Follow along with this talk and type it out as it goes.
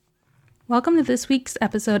Welcome to this week's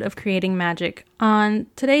episode of Creating Magic. On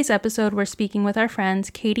today's episode, we're speaking with our friends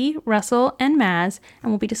Katie, Russell, and Maz, and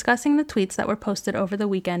we'll be discussing the tweets that were posted over the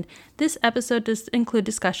weekend. This episode does include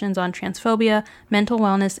discussions on transphobia, mental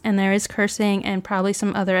wellness, and there is cursing and probably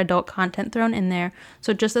some other adult content thrown in there.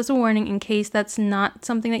 So just as a warning, in case that's not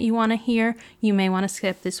something that you want to hear, you may want to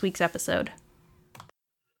skip this week's episode.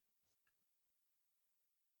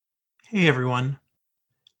 Hey everyone.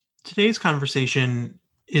 Today's conversation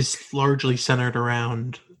is largely centered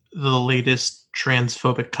around the latest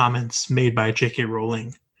transphobic comments made by J.K.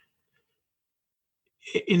 Rowling.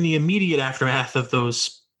 In the immediate aftermath of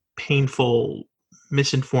those painful,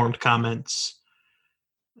 misinformed comments,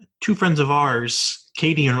 two friends of ours,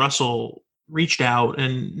 Katie and Russell, reached out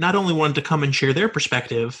and not only wanted to come and share their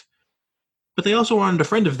perspective, but they also wanted a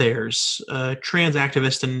friend of theirs, a trans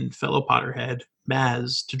activist and fellow Potterhead,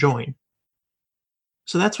 Maz, to join.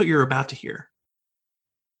 So that's what you're about to hear.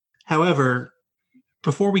 However,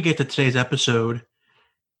 before we get to today's episode,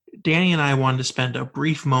 Danny and I wanted to spend a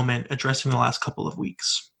brief moment addressing the last couple of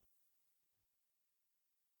weeks.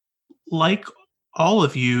 Like all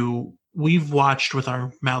of you, we've watched with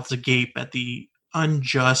our mouths agape at the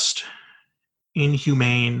unjust,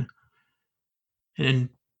 inhumane, and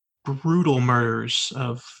brutal murders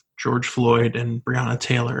of George Floyd and Breonna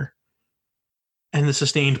Taylor, and the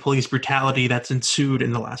sustained police brutality that's ensued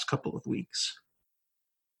in the last couple of weeks.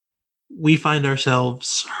 We find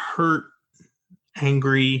ourselves hurt,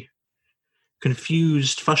 angry,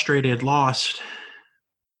 confused, frustrated, lost.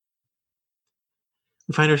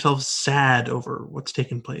 We find ourselves sad over what's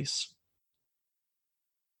taken place.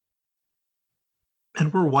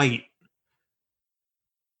 And we're white.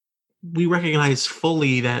 We recognize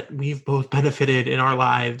fully that we've both benefited in our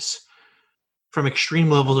lives from extreme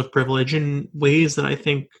levels of privilege in ways that I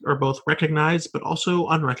think are both recognized but also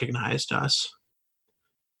unrecognized to us.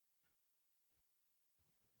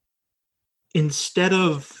 Instead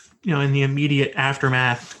of, in the immediate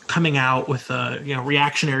aftermath, coming out with a,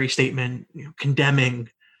 reactionary statement, condemning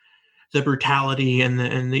the brutality and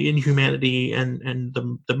the inhumanity and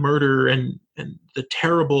the murder and the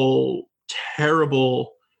terrible,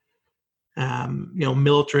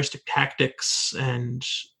 militaristic tactics and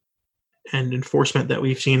enforcement that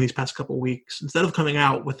we've seen these past couple of weeks, instead of coming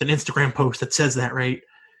out with an Instagram post that says that, right,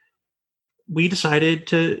 we decided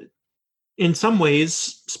to, in some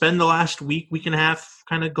ways, spend the last week and a half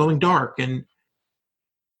kind of going dark and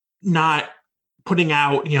not putting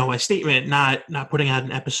out, a statement, not putting out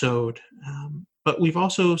an episode. But we've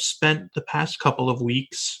also spent the past couple of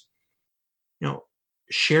weeks,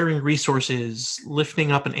 sharing resources,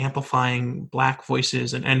 lifting up and amplifying Black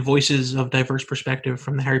voices and voices of diverse perspective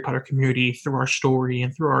from the Harry Potter community through our story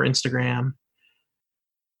and through our Instagram,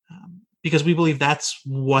 because we believe that's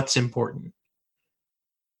what's important.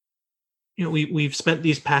 We've spent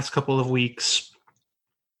these past couple of weeks,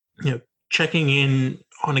 checking in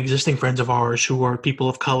on existing friends of ours who are people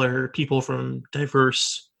of color, people from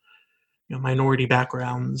diverse, minority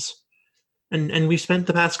backgrounds. And we spent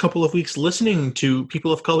the past couple of weeks listening to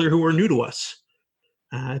people of color who are new to us,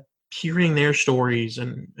 hearing their stories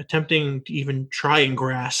and attempting to even try and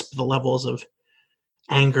grasp the levels of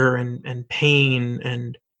anger and pain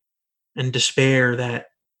and despair that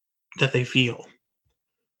they feel.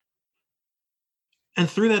 And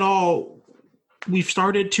through that all, we've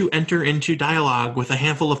started to enter into dialogue with a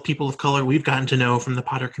handful of people of color we've gotten to know from the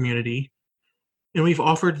Potter community. And we've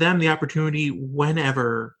offered them the opportunity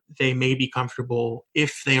whenever they may be comfortable,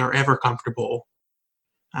 if they are ever comfortable,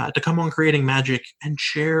 to come on Creating Magic and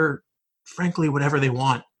share, frankly, whatever they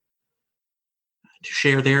want. To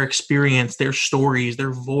share their experience, their stories,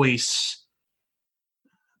 their voice,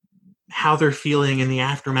 how they're feeling in the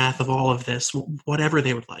aftermath of all of this, whatever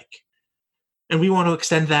they would like. And we want to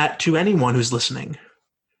extend that to anyone who's listening.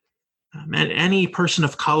 And any person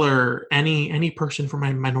of color, any person from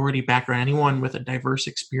a minority background, anyone with a diverse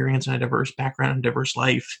experience and a diverse background and diverse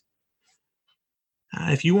life.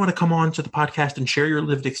 If you want to come on to the podcast and share your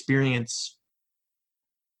lived experience,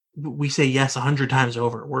 we say yes 100 times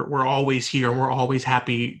over. We're always here. We're always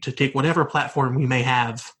happy to take whatever platform we may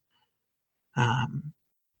have, and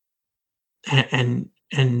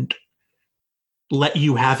let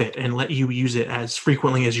you have it and let you use it as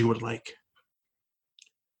frequently as you would like.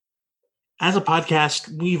 As a podcast,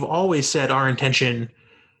 we've always said our intention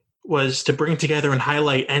was to bring together and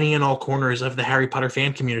highlight any and all corners of the Harry Potter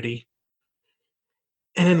fan community.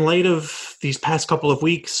 And in light of these past couple of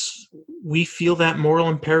weeks, we feel that moral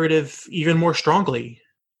imperative even more strongly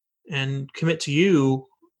and commit to you,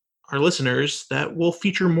 our listeners, that we'll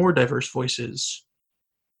feature more diverse voices,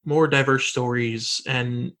 more diverse stories,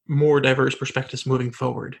 and more diverse perspectives moving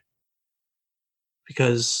forward.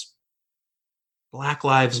 because Black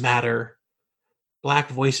lives matter, Black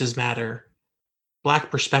voices matter,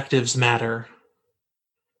 Black perspectives matter,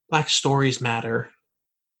 Black stories matter.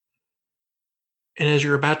 And as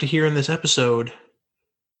you're about to hear in this episode,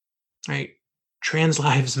 right, trans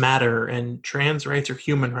lives matter and trans rights are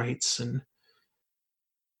human rights. And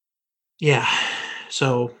yeah,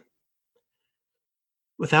 so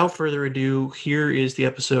without further ado, here is the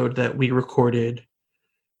episode that we recorded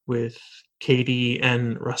with Katie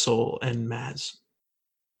and Russell and Maz.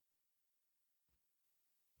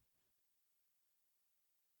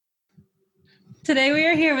 Today we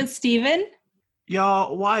are here with Steven.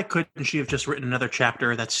 Y'all, why couldn't she have just written another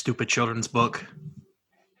chapter of that stupid children's book?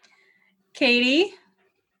 Katie.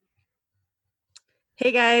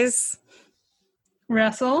 Hey, guys.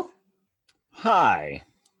 Russell. Hi.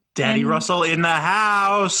 Daddy Russell in the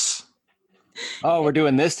house. Oh, we're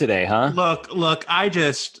doing this today, huh? Look,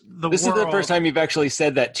 This is the first time you've actually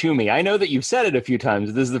said that to me. I know that you've said it a few times,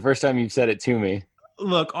 but this is the first time you've said it to me.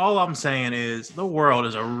 Look, all I'm saying is the world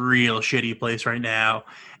is a real shitty place right now.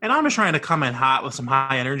 And I'm just trying to come in hot with some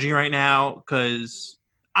high energy right now because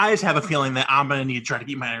I just have a feeling that I'm going to need to try to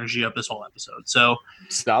keep my energy up this whole episode. So,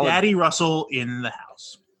 Solid. Daddy Russell in the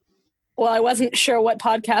house. Well, I wasn't sure what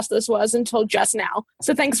podcast this was until just now.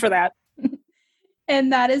 So thanks for that.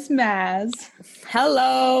 And that is Maz.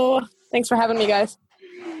 Hello. Thanks for having me, guys.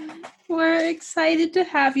 We're excited to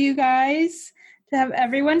have you guys, to have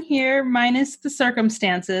everyone here minus the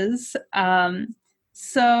circumstances.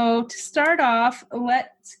 So to start off,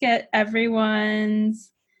 let's get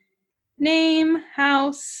everyone's name,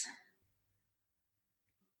 house.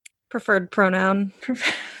 Preferred pronoun.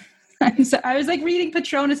 I was like reading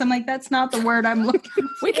Patronus. I'm like, that's not the word I'm looking for.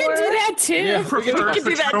 We can do that too. Yeah, Preferred can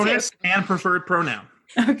do that Patronus and preferred pronoun.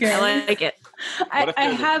 Okay. I like it. I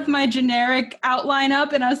have my generic outline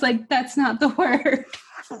up, and I was like, that's not the word.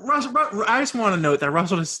 Russell, I just want to note that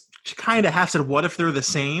Russell just kind of half said, what if they're the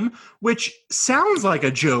same? Which sounds like a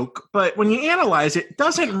joke, but when you analyze it,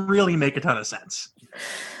 doesn't really make a ton of sense.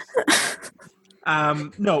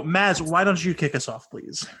 No, Maz, why don't you kick us off,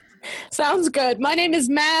 please? Sounds good. My name is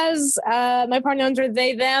Maz. My pronouns are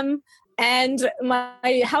they, them, and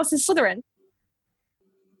my house is Slytherin.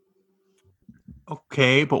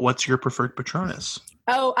 Okay, but what's your preferred Patronus?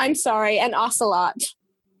 Oh, I'm sorry, an ocelot.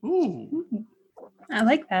 Ooh. I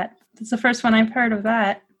like that. That's the first one I've heard of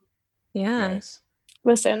that. Yeah. Nice.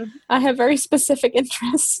 Listen, I have very specific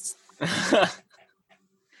interests.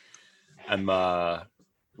 I'm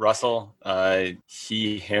Russell.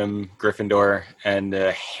 He, him, Gryffindor, and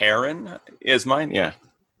Heron is mine. Yeah.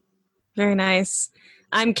 Very nice.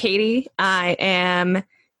 I'm Katie. I am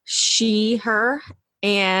she, her,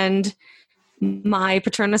 and my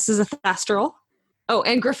Patronus is a Thestral. Oh,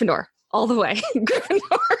 and Gryffindor. All the way.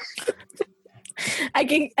 Gryffindor. I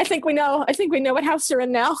think we know. I think we know what house you're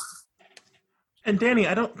in now. And Danny,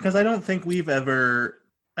 I don't think we've ever.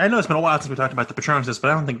 I know it's been a while since we talked about the Patronuses, but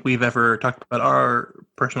I don't think we've ever talked about our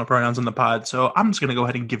personal pronouns in the pod. So I'm just going to go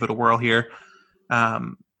ahead and give it a whirl here.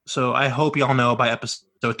 So I hope y'all know by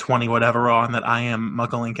episode 20, whatever on, that I am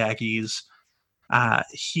Muggle in Khakis.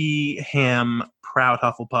 He, him, proud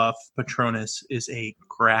Hufflepuff. Patronus is a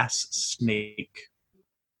grass snake.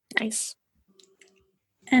 Nice.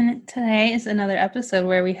 And today is another episode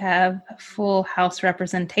where we have full house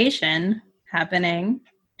representation happening,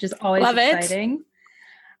 which is always Love it. exciting.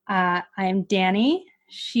 I am Danny,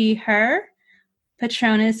 she, her.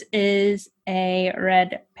 Patronus is a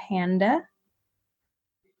red panda.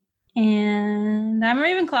 And I'm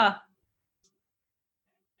Ravenclaw.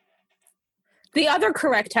 The other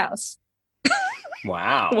correct house.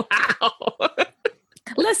 Wow. Wow.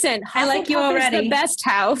 Listen, I like you Hufflepuff already. Is the best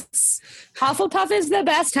house. Hufflepuff is the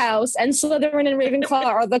best house, and Slytherin and Ravenclaw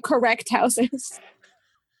are the correct houses.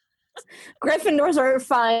 Gryffindors are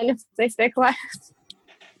fine if they stay quiet.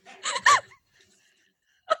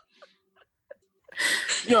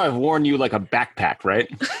 You know, I've worn you like a backpack, right?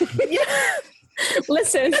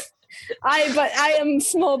 Listen, I am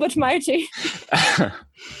small but mighty.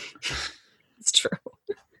 It's true.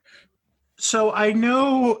 So I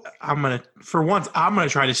know I'm going to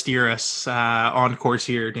try to steer us on course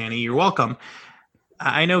here, Danny. You're welcome.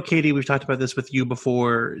 I know, Katie, we've talked about this with you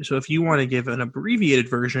before. So if you want to give an abbreviated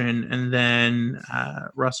version, and then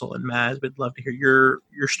Russell and Maz, we'd love to hear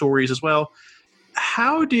your stories as well.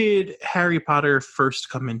 How did Harry Potter first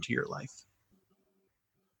come into your life?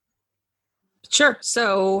 Sure.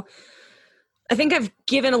 So I think I've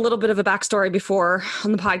given a little bit of a backstory before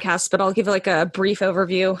on the podcast, but I'll give like a brief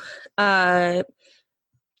overview.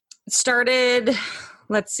 Started,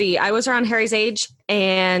 let's see, I was around Harry's age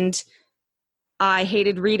and I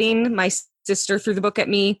hated reading. My sister threw the book at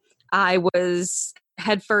me. I was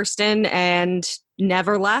headfirst in and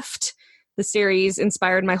never left. The series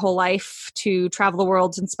inspired my whole life to travel the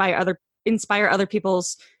world, inspire other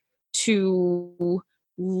people's to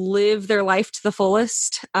live their life to the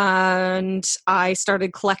fullest. And I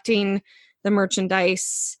started collecting the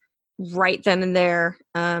merchandise right then and there,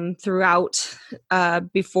 throughout,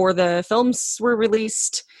 before the films were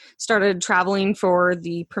released, started traveling for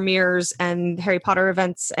the premieres and Harry Potter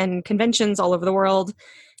events and conventions all over the world,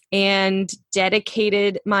 and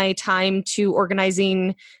dedicated my time to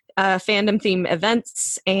organizing fandom theme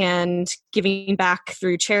events and giving back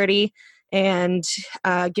through charity, and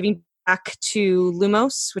giving back to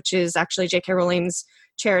Lumos, which is actually J.K. Rowling's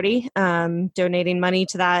charity, donating money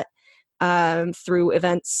to that through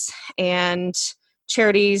events and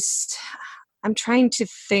charities. I'm trying to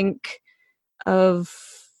think of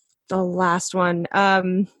the last one.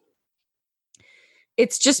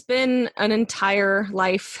 It's just been an entire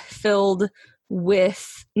life filled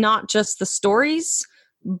with not just the stories,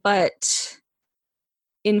 but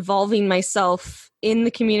involving myself in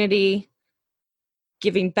the community,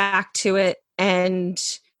 giving back to it, and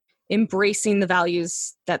embracing the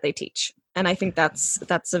values that they teach. And I think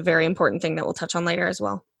that's a very important thing that we'll touch on later as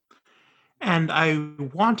well. And I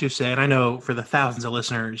want to say, and I know for the thousands of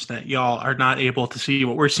listeners that y'all are not able to see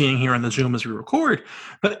what we're seeing here on the Zoom as we record,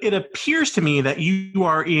 but it appears to me that you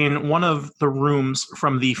are in one of the rooms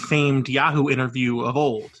from the famed Yahoo interview of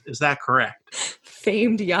old. Is that correct?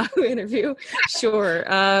 Famed Yahoo interview? Sure.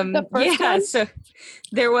 One? So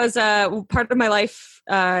there was a part of my life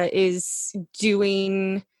is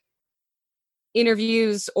doing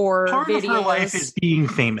interviews or part videos. Of her life is being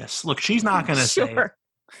famous. Look, she's not going to say it.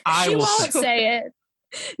 She won't say it.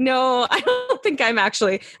 No, I don't think I'm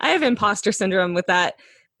actually. I have imposter syndrome with that.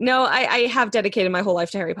 No, I have dedicated my whole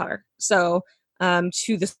life to Harry Potter. So to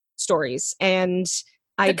the stories and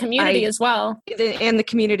the community as well. And the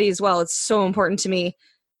community as well. It's so important to me.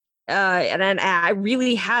 And it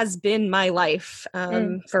really has been my life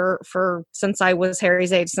for since I was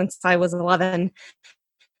Harry's age, since I was 11.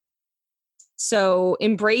 So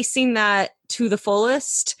embracing that to the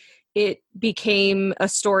fullest, it became a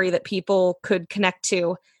story that people could connect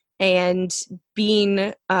to, and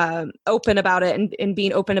being open about it and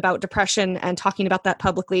being open about depression and talking about that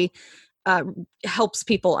publicly helps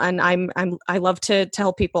people. And I love to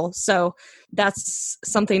help people. So that's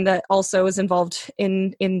something that also is involved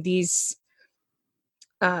in these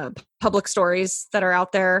public stories that are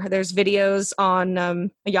out there. There's videos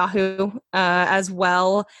on Yahoo as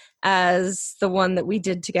well as the one that we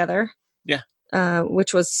did together. Yeah.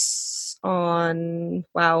 Which was on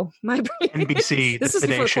my brain. NBC. This is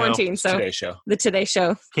before quarantine, so Today Show. The Today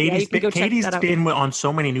Show. Katie's been on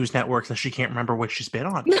so many news networks that she can't remember what she's been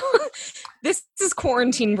on. This is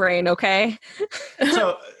quarantine brain, okay?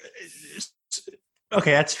 So,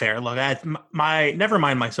 okay, that's fair. Look, never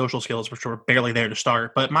mind my social skills, which were barely there to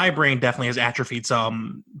start, but my brain definitely has atrophied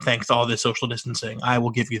some thanks to all this social distancing. I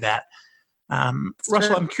will give you that.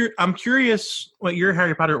 Russell, I'm curious what your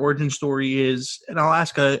Harry Potter origin story is, and I'll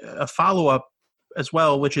ask a follow-up as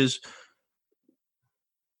well, which is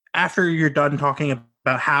after you're done talking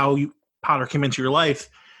about how Potter came into your life,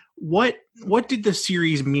 what did the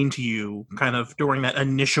series mean to you kind of during that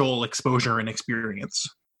initial exposure and experience?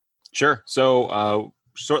 Sure. So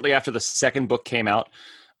shortly after the second book came out,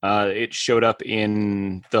 it showed up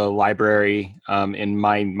in the library in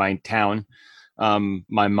my town.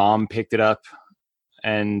 My mom picked it up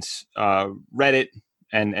and read it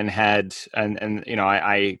and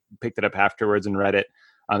I picked it up afterwards and read it.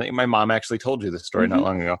 I think my mom actually told you this story not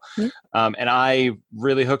long ago. Mm-hmm. And I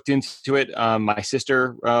really hooked into it. My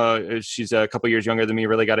sister, she's a couple years younger than me,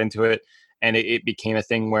 really got into it. And it became a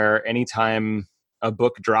thing where anytime a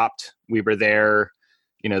book dropped, we were there,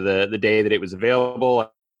 the day that it was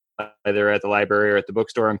available, either at the library or at the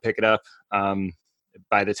bookstore, and pick it up.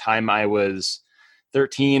 By the time I was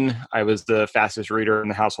 13, I was the fastest reader in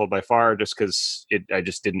the household by far, just because I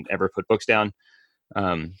just didn't ever put books down.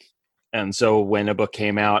 And so when a book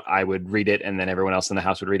came out, I would read it, and then everyone else in the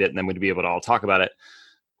house would read it, and then we'd be able to all talk about it.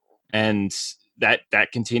 And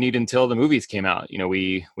that continued until the movies came out.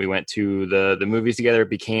 We went to the movies together. It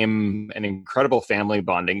became an incredible family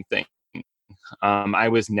bonding thing. I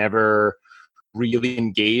was never really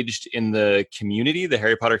engaged in the community, the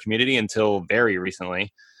Harry Potter community, until very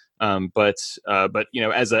recently. But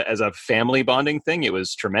as a family bonding thing, it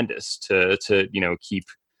was tremendous to keep,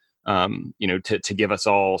 to give us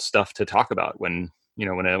all stuff to talk about when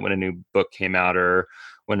a new book came out or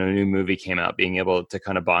when a new movie came out, being able to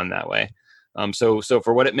kind of bond that way. So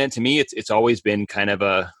for what it meant to me, it's always been kind of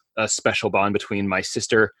a special bond between my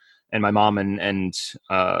sister and my mom and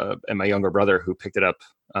my younger brother who picked it up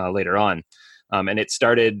later on. And it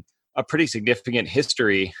started a pretty significant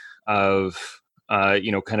history of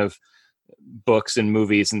kind of books and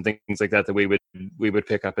movies and things like that we would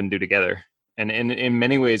pick up and do together. And in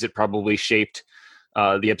many ways, it probably shaped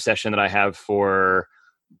the obsession that I have for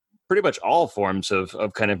pretty much all forms of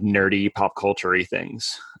kind of nerdy pop culture-y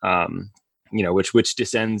things, which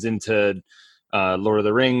descends into Lord of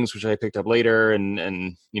the Rings, which I picked up later,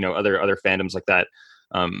 and other fandoms like that,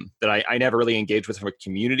 that I never really engaged with from a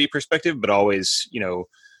community perspective, but always,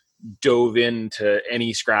 dove into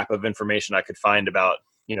any scrap of information I could find about,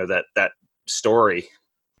 that story.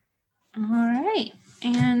 All right.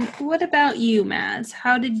 And what about you, Maz?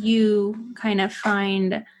 How did you kind of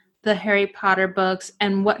find the Harry Potter books,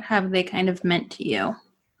 and what have they kind of meant to you?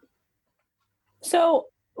 So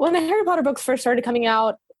when the Harry Potter books first started coming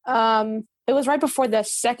out, it was right before the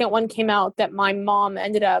second one came out that my mom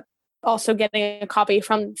ended up also getting a copy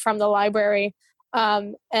from the library.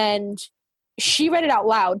 And she read it out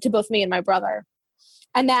loud to both me and my brother.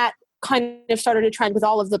 And that kind of started a trend with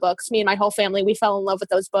all of the books. Me and my whole family, we fell in love with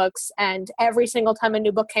those books. And every single time a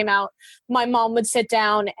new book came out, my mom would sit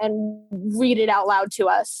down and read it out loud to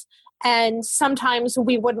us. And sometimes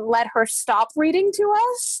we wouldn't let her stop reading to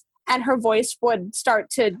us, and her voice would start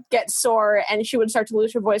to get sore, and she would start to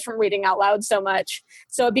lose her voice from reading out loud so much.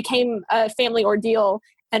 So it became a family ordeal.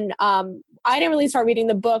 And I didn't really start reading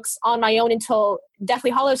the books on my own until Deathly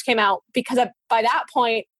Hallows came out, because by that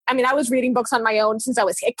point, I was reading books on my own since I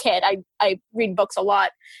was a kid. I read books a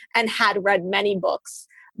lot and had read many books,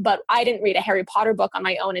 but I didn't read a Harry Potter book on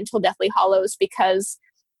my own until Deathly Hallows, because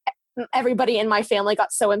everybody in my family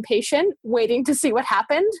got so impatient waiting to see what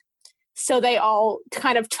happened. So they all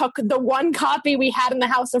kind of took the one copy we had in the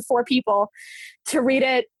house of 4 people to read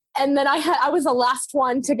it. And then I was the last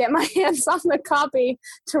one to get my hands on the copy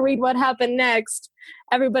to read what happened next.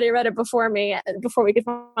 Everybody read it before me, before we could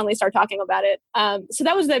finally start talking about it. So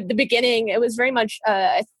that was the beginning. It was very much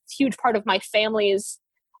a huge part of my family's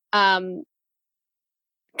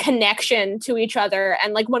connection to each other.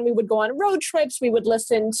 And like when we would go on road trips, we would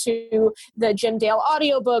listen to the Jim Dale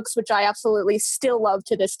audiobooks, which I absolutely still love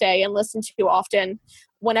to this day and listen to often.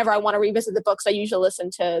 Whenever I want to revisit the books, I usually listen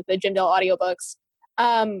to the Jim Dale audiobooks.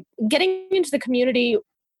 Getting into the community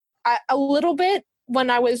a little bit when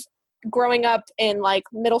I was growing up in like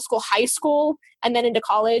middle school, high school, and then into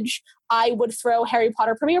college, I would throw Harry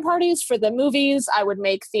Potter premiere parties for the movies. I would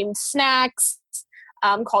make themed snacks,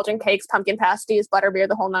 cauldron cakes, pumpkin pasties, butterbeer,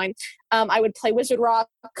 the whole nine. I would play Wizard Rock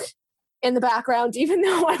in the background, even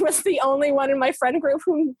though I was the only one in my friend group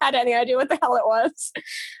who had any idea what the hell it was.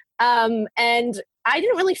 And I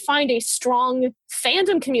didn't really find a strong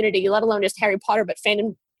fandom community, let alone just Harry Potter, but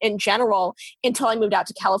fandom in general, until I moved out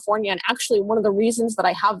to California. And actually, one of the reasons that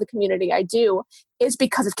I have the community I do is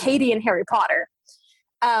because of Katie and Harry Potter.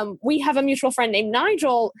 We have a mutual friend named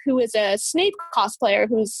Nigel, who is a Snape cosplayer,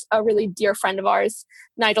 who's a really dear friend of ours,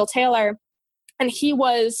 Nigel Taylor. And he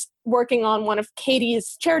was working on one of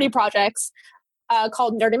Katie's charity projects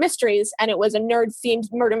called Nerd and Mysteries. And it was a nerd-themed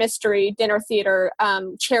murder mystery dinner theater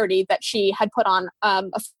charity that she had put on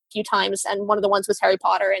a few times. And one of the ones was Harry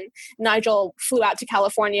Potter. And Nigel flew out to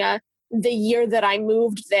California the year that I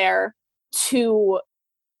moved there to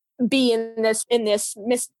be in this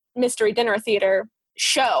mystery dinner theater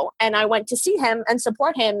show. And I went to see him and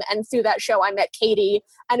support him. And through that show, I met Katie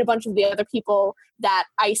and a bunch of the other people that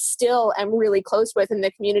I still am really close with in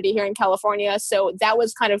the community here in California. So that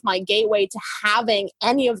was kind of my gateway to having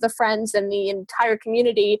any of the friends and the entire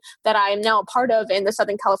community that I am now a part of in the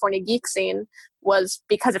Southern California geek scene, was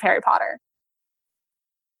because of Harry Potter.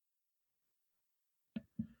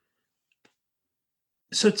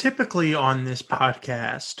 So typically on this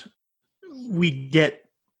podcast, we get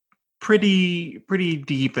pretty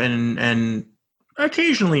deep and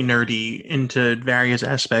occasionally nerdy into various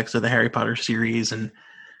aspects of the Harry Potter series and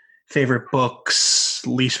favorite books,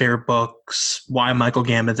 least favorite books, why Michael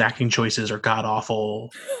Gambon's acting choices are god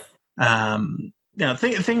awful,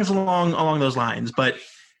 things along those lines. But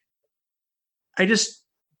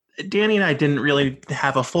Danny and I didn't really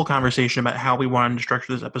have a full conversation about how we wanted to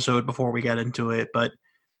structure this episode before we got into it, but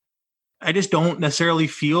I just don't necessarily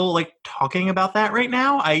feel like talking about that right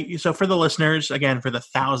now. So for the listeners, again, for the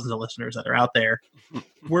thousands of listeners that are out there,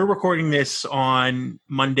 we're recording this on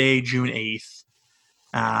Monday, June 8th.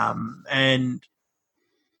 And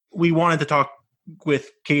we wanted to talk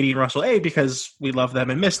with Katie and Russell, A, because we love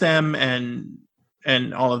them and miss them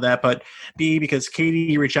and all of that, but B, because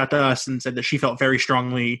Katie reached out to us and said that she felt very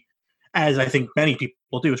strongly, as I think many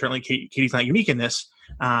people do, certainly Katie's not unique in this,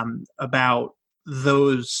 about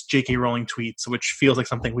those J.K. Rowling tweets, which feels like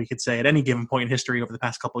something we could say at any given point in history over the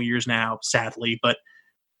past couple of years now, sadly, but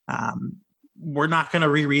we're not going to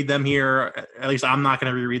reread them here. At least I'm not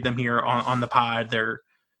going to reread them here on the pod.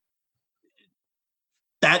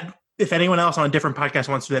 That if anyone else on a different podcast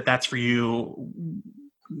wants to do that, that's for you.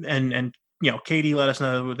 And Katie let us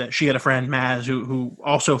know that she had a friend, Maz, who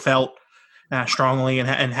also felt strongly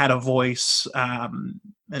and had a voice, and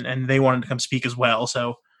they wanted to come speak as well.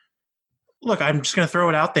 So, look, I'm just going to throw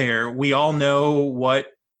it out there. We all know what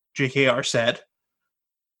JKR said.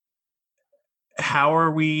 How are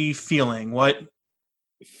we feeling? What,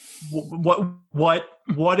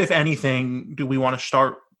 if anything, do we want to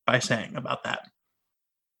start by saying about that?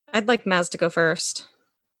 I'd like Maz to go first.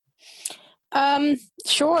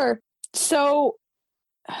 Sure. So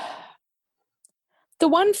the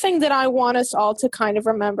one thing that I want us all to kind of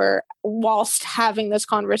remember whilst having this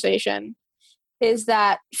conversation is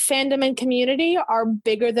that fandom and community are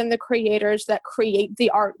bigger than the creators that create the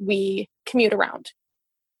art we commute around.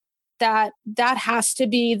 That has to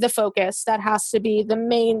be the focus. That has to be the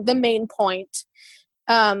main point.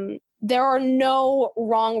 There are no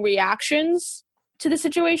wrong reactions to the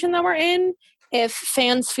situation that we're in. If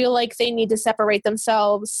fans feel like they need to separate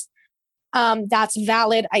themselves, that's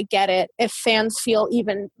valid. I get it. If fans feel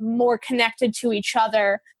even more connected to each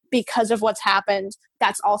other because of what's happened,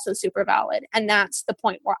 that's also super valid. And that's the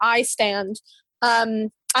point where I stand.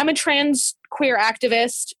 I'm a trans queer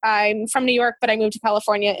activist. I'm from New York, but I moved to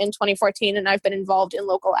California in 2014, and I've been involved in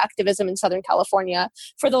local activism in Southern California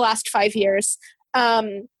for the last 5 years.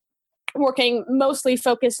 Working mostly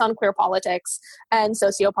focused on queer politics and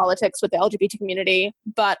sociopolitics with the LGBT community,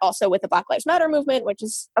 but also with the Black Lives Matter movement, which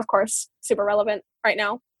is, of course, super relevant right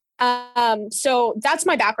now. So that's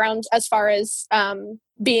my background as far as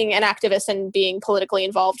being an activist and being politically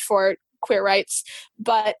involved for queer rights.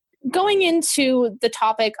 But going into the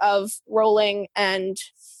topic of Rowling and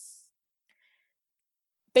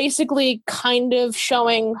basically kind of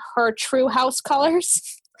showing her true house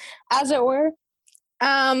colors, as it were,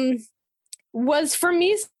 was for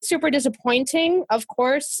me super disappointing. Of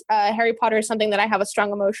course, Harry Potter is something that I have a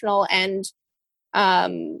strong emotional and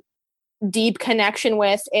deep connection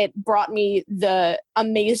with. It brought me the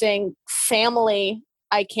amazing family,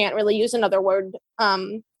 I can't really use another word,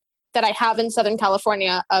 that I have in Southern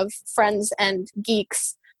California of friends and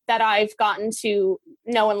geeks that I've gotten to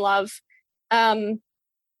know and love. And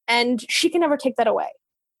she can never take that away.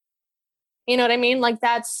 You know what I mean? Like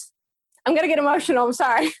I'm going to get emotional. I'm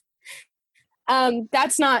sorry.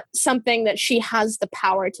 That's not something that she has the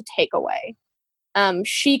power to take away.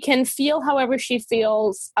 She can feel however she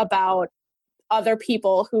feels about other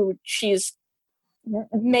people who she's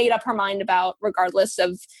made up her mind about, regardless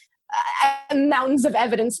of mountains of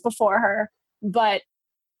evidence before her. But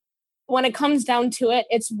when it comes down to it,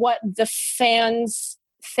 it's what the fans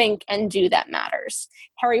think and do that matters.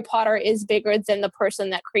 Harry Potter is bigger than the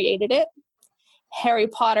person that created it. Harry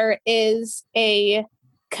Potter is a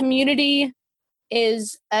community,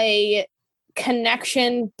 is a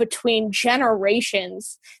connection between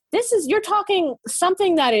generations. You're talking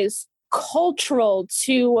something that is cultural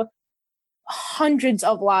to hundreds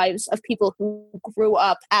of lives of people who grew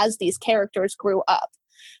up as these characters grew up.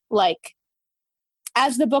 Like,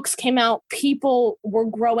 as the books came out, people were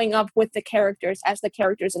growing up with the characters as the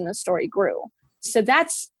characters in the story grew. So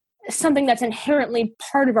that's something that's inherently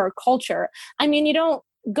part of our culture. I mean, you don't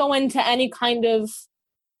go into any kind of,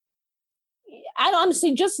 I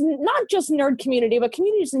honestly not just nerd community, but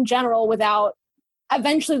communities in general without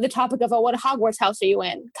eventually the topic of, what Hogwarts house are you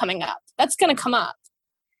in coming up? That's going to come up.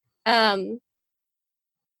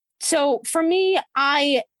 So for me,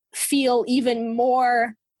 I feel even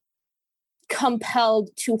more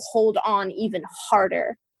compelled to hold on even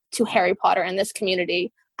harder to Harry Potter and this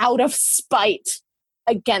community out of spite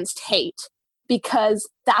against hate, because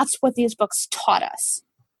that's what these books taught us.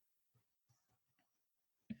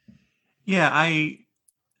 Yeah, I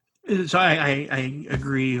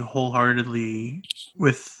agree wholeheartedly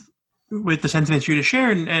with the sentiments you just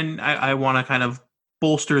shared, and I want to kind of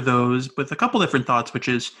bolster those with a couple different thoughts, which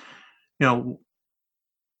is, again,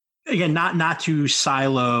 not to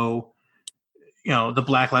silo, the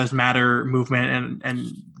Black Lives Matter movement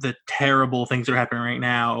and the terrible things that are happening right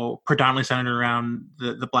now, predominantly centered around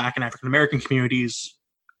the Black and African American communities,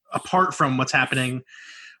 apart from what's happening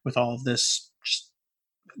with all of this just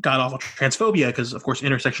god-awful transphobia, because of course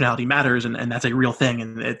intersectionality matters, and that's a real thing,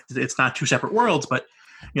 and it's not two separate worlds. But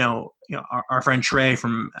our friend Trey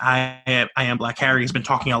from I Am Black Harry has been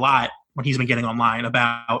talking a lot when he's been getting online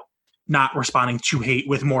about not responding to hate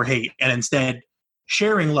with more hate, and instead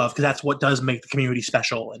sharing love, because that's what does make the community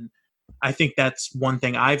special. And I think that's one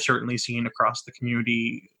thing I've certainly seen across the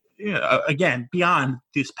community. Again, beyond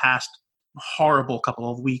this past horrible couple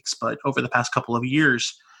of weeks, but over the past couple of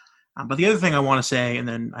years. But the other thing I want to say, and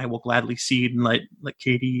then I will gladly cede and let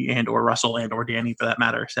Katie and or Russell and or Danny, for that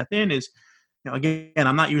matter, step in, is, again,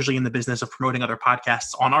 I'm not usually in the business of promoting other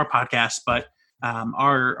podcasts on our podcast, but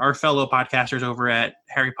our fellow podcasters over at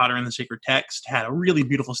Harry Potter and the Sacred Text had a really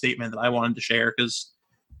beautiful statement that I wanted to share, because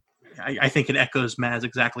I think it echoes, Maz,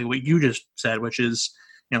 exactly what you just said, which is,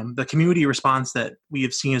 the community response that we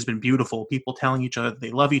have seen has been beautiful. People telling each other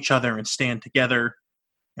they love each other and stand together.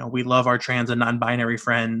 We love our trans and non-binary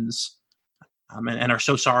friends, and are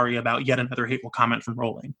so sorry about yet another hateful comment from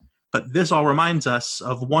Rowling. But this all reminds us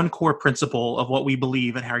of one core principle of what we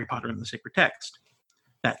believe at Harry Potter and the Sacred Text,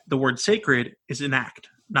 that the word sacred is an act,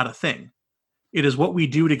 not a thing. It is what we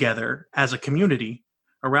do together as a community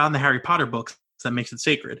around the Harry Potter books that makes it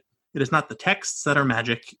sacred. It is not the texts that are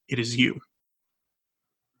magic, it is you.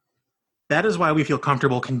 That is why we feel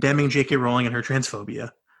comfortable condemning J.K. Rowling and her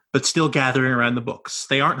transphobia, but still gathering around the books.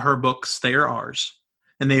 They aren't her books, they are ours.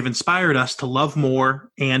 And they've inspired us to love more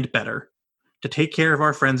and better, to take care of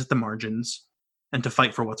our friends at the margins, and to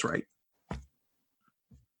fight for what's right.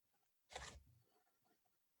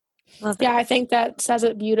 Yeah, I think that says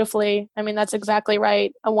it beautifully. I mean, that's exactly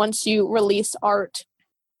right. Once you release art,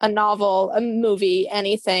 a novel, a movie,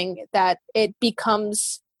 anything, that it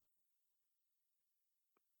belongs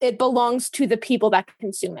to the people that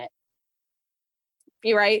consume it.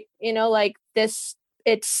 You're right. Like this,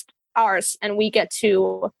 it's ours, and we get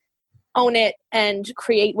to own it and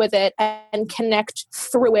create with it and connect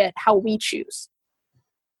through it how we choose.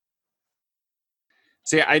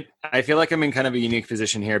 See, I feel like I'm in kind of a unique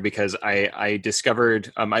position here, because I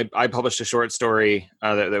discovered, I published a short story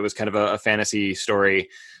that was kind of a fantasy story.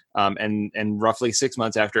 And roughly 6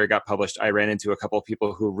 months after it got published, I ran into a couple of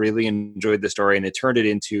people who really enjoyed the story, and it turned it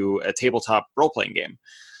into a tabletop role-playing game.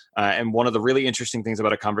 And one of the really interesting things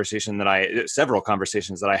about several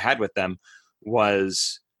conversations that I had with them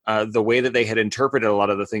was the way that they had interpreted a lot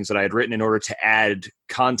of the things that I had written in order to add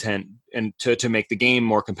content and to make the game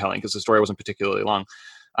more compelling, because the story wasn't particularly long.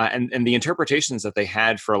 And the interpretations that they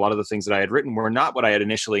had for a lot of the things that I had written were not what I had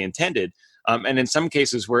initially intended. And in some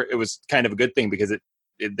cases where it was kind of a good thing, because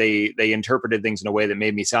they interpreted things in a way that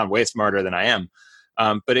made me sound way smarter than I am.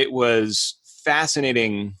 But it was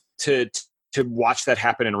fascinating to watch that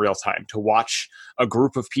happen in real time, to watch a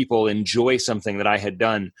group of people enjoy something that I had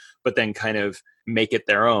done, but then kind of make it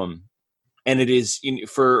their own. And it is,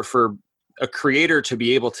 for a creator to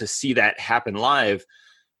be able to see that happen live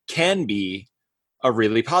can be a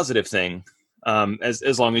really positive thing,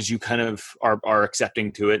 as long as you kind of are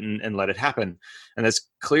accepting to it and let it happen. And that's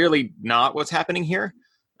clearly not what's happening here,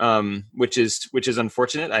 which is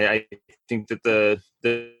unfortunate. I think that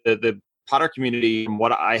the Potter community, from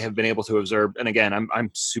what I have been able to observe, and again, I'm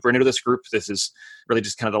super into this group. This is really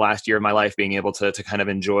just kind of the last year of my life being able to kind of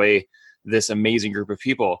enjoy this amazing group of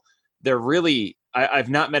people. They're really, I've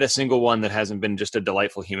not met a single one that hasn't been just a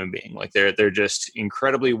delightful human being. Like they're just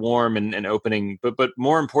incredibly warm and opening, but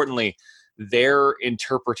more importantly, their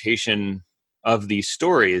interpretation of these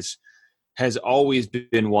stories has always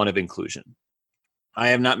been one of inclusion. I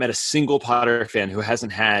have not met a single Potter fan who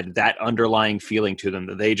hasn't had that underlying feeling to them,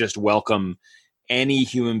 that they just welcome any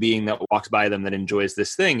human being that walks by them that enjoys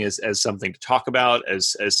this thing as something to talk about,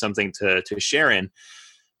 as something to share in.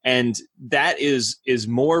 And that is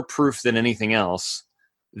more proof than anything else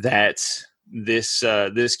that this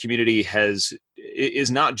community is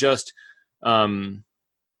not just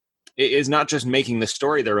making the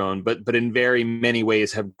story their own, but in very many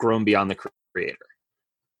ways have grown beyond the creator.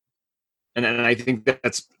 And I think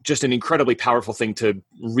that's just an incredibly powerful thing to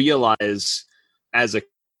realize as a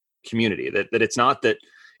community, that it's not that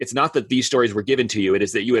these stories were given to you. It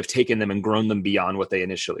is that you have taken them and grown them beyond what they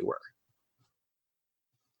initially were.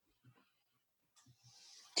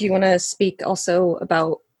 Do you want to speak also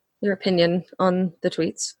about your opinion on the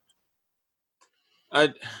tweets?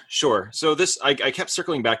 Sure. So I kept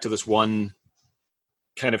circling back to this one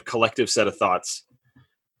kind of collective set of thoughts.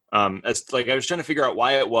 As like I was trying to figure out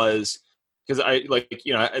why it was, because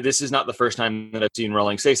this is not the first time that I've seen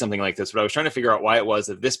Rowling say something like this, but I was trying to figure out why it was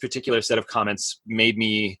that this particular set of comments made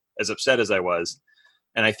me as upset as I was.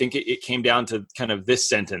 And I think it came down to kind of this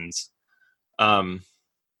sentence.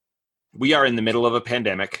 We are in the middle of a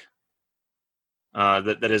pandemic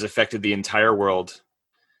that has affected the entire world,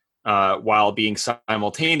 while being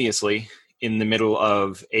simultaneously in the middle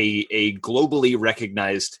of a globally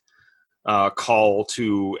recognized call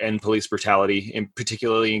to end police brutality,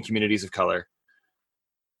 particularly in communities of color.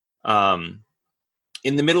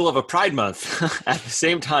 in the middle of a Pride Month at the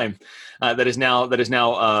same time that is now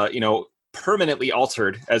permanently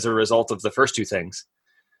altered as a result of the first two things.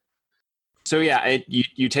 So yeah,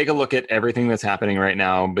 you take a look at everything that's happening right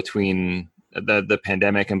now between the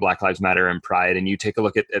pandemic and Black Lives Matter and Pride, and you take a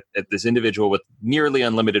look at this individual with nearly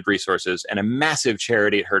unlimited resources and a massive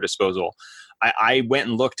charity at her disposal. I went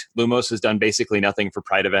and looked. Lumos has done basically nothing for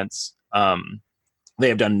Pride events. They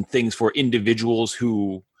have done things for individuals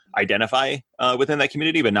who identify within that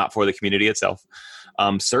community, but not for the community itself.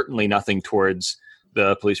 Certainly nothing towards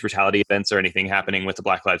the police brutality events or anything happening with the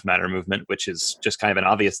Black Lives Matter movement, which is just kind of an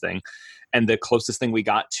obvious thing. And the closest thing we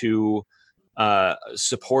got to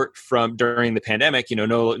support from during the pandemic,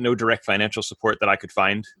 no direct financial support that I could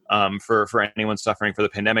find for anyone suffering for the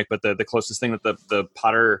pandemic. But the closest thing that the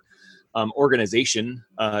Potter organization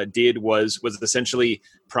did was essentially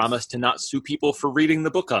promise to not sue people for reading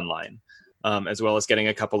the book online, as well as getting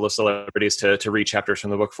a couple of celebrities to read chapters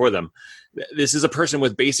from the book for them. This is a person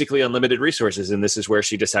with basically unlimited resources, and this is where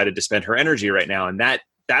she decided to spend her energy right now. And that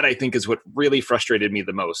I think is what really frustrated me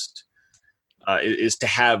the most. Is to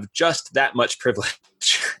have just that much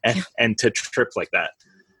privilege and to trip like that.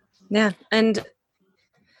 Yeah. And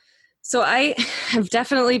so I have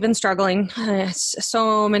definitely been struggling.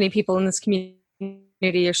 So many people in this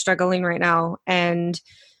community are struggling right now. And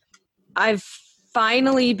I've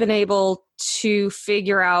finally been able to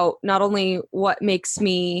figure out not only what makes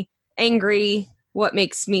me angry, what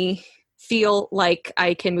makes me feel like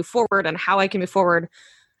I can move forward and how I can move forward.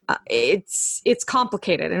 It's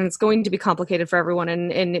complicated, and it's going to be complicated for everyone,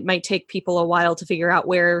 and it might take people a while to figure out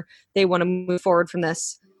where they want to move forward from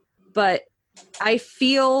this. But I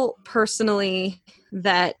feel personally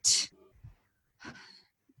that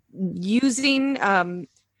using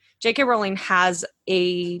J.K. Rowling has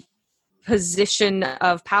a position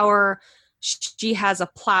of power. She has a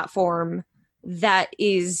platform that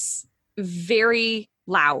is very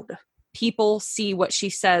loud. People see what she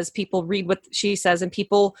says, people read what she says, and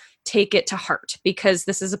people take it to heart because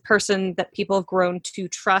this is a person that people have grown to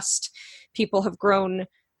trust. People have grown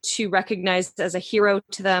to recognize as a hero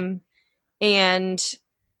to them. And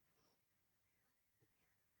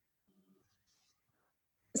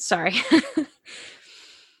sorry.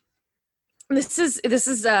 This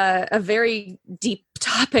is a very deep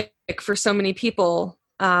topic for so many people.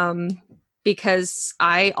 Because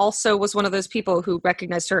I also was one of those people who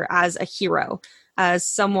recognized her as a hero, as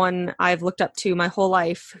someone I've looked up to my whole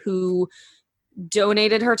life, who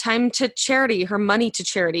donated her time to charity, her money to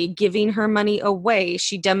charity, giving her money away.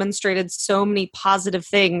 She demonstrated so many positive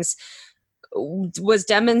things, was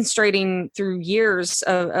demonstrating through years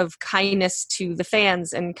of kindness to the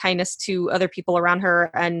fans and kindness to other people around her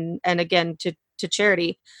and again, to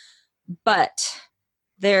charity. But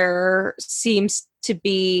there seems to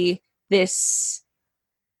be this,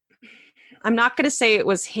 I'm not going to say it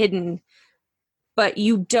was hidden, but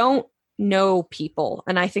you don't know people.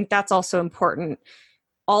 And I think that's also important.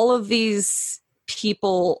 All of these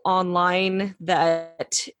people online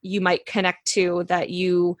that you might connect to, that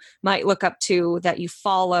you might look up to, that you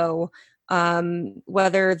follow,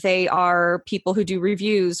 whether they are people who do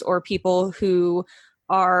reviews or people who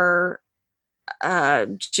are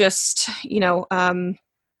just,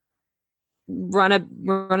 run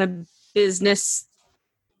a business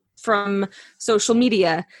from social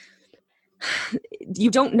media,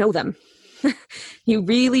 you don't know them. You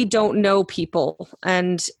really don't know people,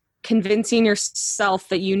 and convincing yourself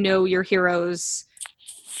that you know your heroes,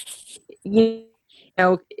 it's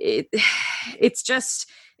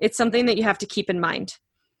something that you have to keep in mind.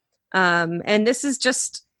 And this is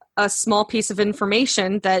just a small piece of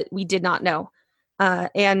information that we did not know.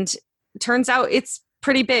 And turns out it's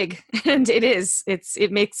pretty big, and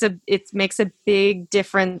it makes a big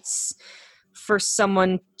difference for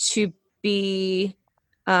someone to be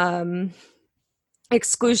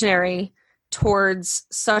exclusionary towards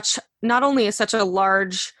not only such a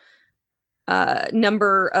large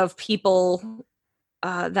number of people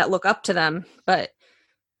that look up to them, but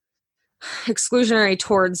exclusionary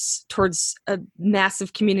towards a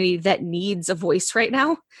massive community that needs a voice right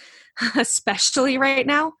now, especially right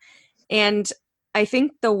now. And I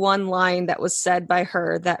think the one line that was said by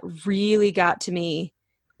her that really got to me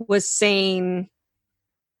was saying,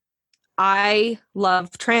 I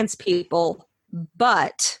love trans people,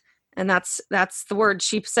 but, and that's the word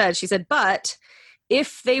she said. She said, but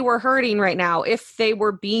if they were hurting right now, if they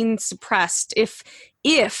were being suppressed, if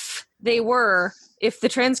the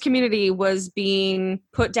trans community was being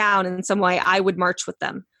put down in some way, I would march with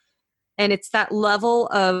them. And it's that level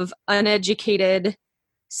of uneducated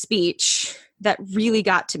speech that really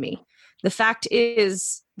got to me. The fact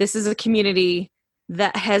is, this is a community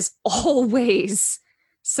that has always,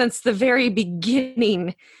 since the very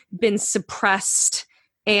beginning, been suppressed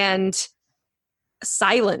and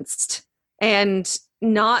silenced and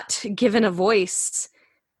not given a voice.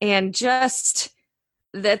 And just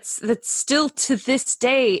that's still to this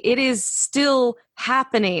day, it is still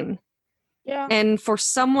happening. Yeah. And for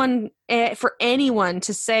anyone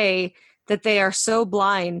to say that they are so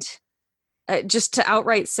blind, just to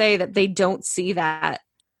outright say that they don't see that,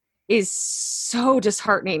 is so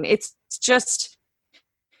disheartening. It's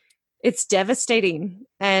devastating.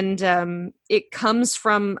 And it comes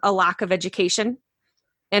from a lack of education.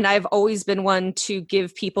 And I've always been one to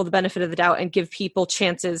give people the benefit of the doubt and give people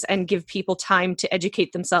chances and give people time to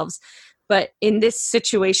educate themselves. But in this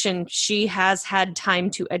situation, she has had time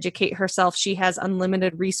to educate herself. She has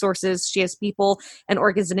unlimited resources. She has people and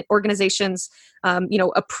organizations,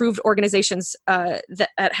 approved organizations that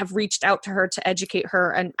have reached out to her to educate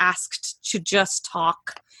her and asked to just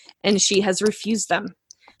talk. And she has refused them.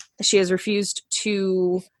 She has refused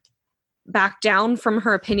to back down from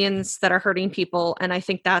her opinions that are hurting people. And I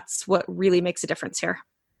think that's what really makes a difference here.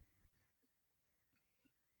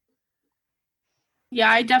 Yeah,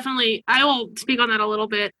 I will speak on that a little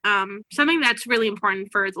bit. Something that's really important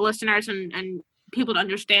for the listeners and people to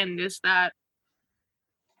understand is that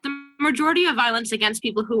the majority of violence against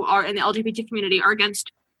people who are in the LGBT community are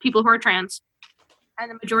against people who are trans.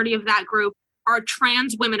 And the majority of that group are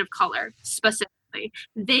trans women of color, specifically.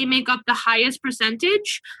 They make up the highest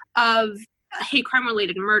percentage of hate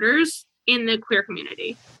crime-related murders in the queer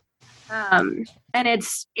community. And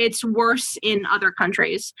it's worse in other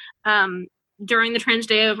countries. During the Trans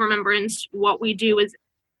Day of Remembrance, what we do is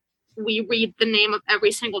we read the name of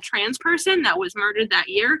every single trans person that was murdered that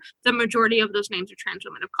year. The majority of those names are trans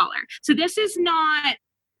women of color. So this is not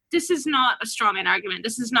a straw man argument.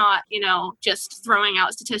 This is not, just throwing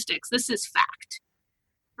out statistics. This is fact,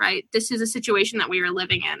 right? This is a situation that we are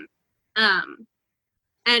living in.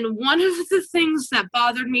 And one of the things that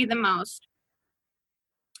bothered me the most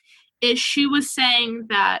is she was saying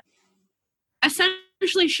that,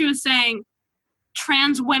 essentially she was saying,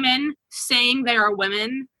 trans women saying they are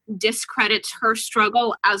women discredits her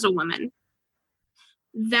struggle as a woman.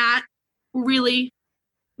 That really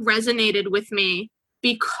resonated with me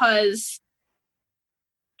because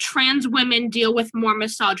trans women deal with more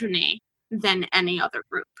misogyny than any other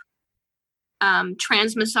group.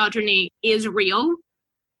 Trans misogyny is real,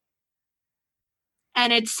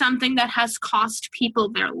 and it's something that has cost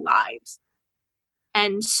people their lives.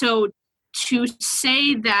 And so to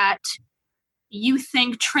say that you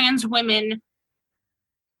think trans women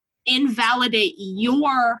invalidate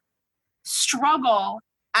your struggle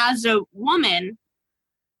as a woman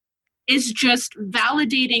is just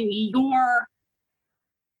validating your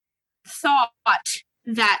thought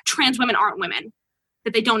that trans women aren't women,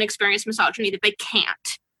 that they don't experience misogyny, that they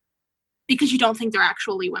can't, because you don't think they're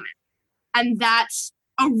actually women. And that's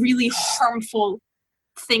a really harmful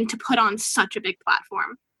thing to put on such a big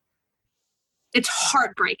platform. It's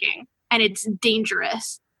heartbreaking. And it's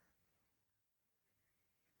dangerous.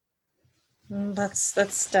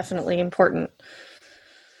 That's definitely important.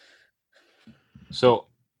 So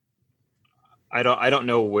I don't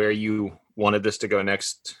know where you wanted this to go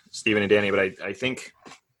next, Stephen and Danny, but I think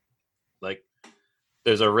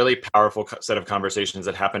there's a really powerful set of conversations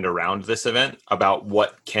that happened around this event about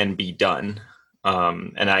what can be done.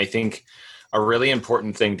 And I think a really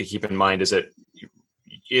important thing to keep in mind is that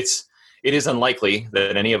it is unlikely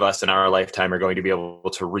that any of us in our lifetime are going to be able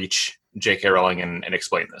to reach J.K. Rowling and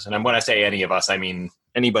explain this. And when I say any of us, I mean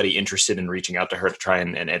anybody interested in reaching out to her to try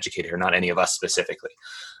and educate her, not any of us specifically.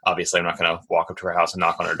 Obviously, I'm not going to walk up to her house and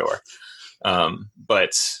knock on her door.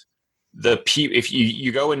 But if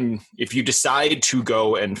you decide to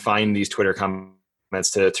go and find these Twitter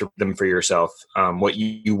comments to read them for yourself, what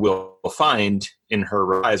you will find in her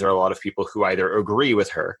replies are a lot of people who either agree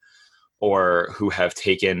with her or who have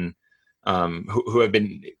taken who have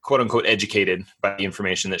been quote unquote educated by the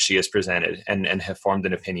information that she has presented and have formed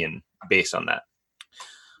an opinion based on that.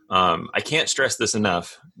 I can't stress this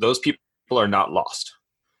enough. Those people are not lost.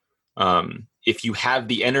 If you have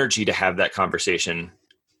the energy to have that conversation,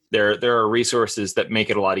 there are resources that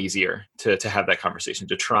make it a lot easier to have that conversation,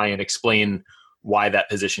 to try and explain why that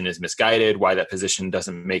position is misguided, why that position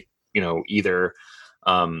doesn't make, either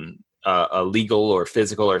a legal or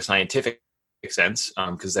physical or scientific sense,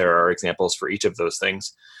 because there are examples for each of those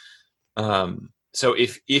things. So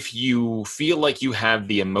if you feel like you have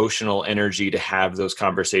the emotional energy to have those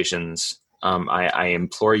conversations, I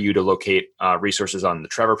implore you to locate resources on the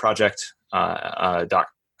Trevor Project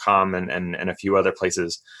 .com and a few other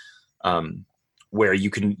places where you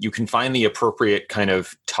can find the appropriate kind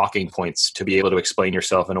of talking points to be able to explain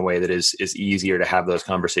yourself in a way that is easier to have those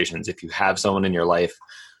conversations. If you have someone in your life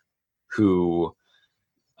who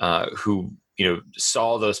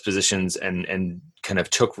saw those positions and kind of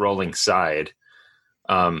took Rowling's side,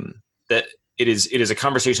 that it is a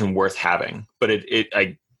conversation worth having. But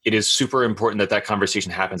it is super important that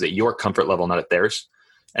conversation happens at your comfort level, not at theirs,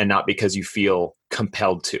 and not because you feel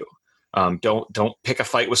compelled to. Don't pick a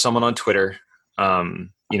fight with someone on Twitter.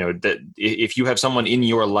 That if you have someone in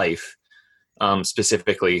your life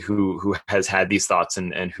specifically who has had these thoughts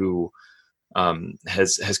and who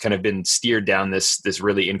has kind of been steered down this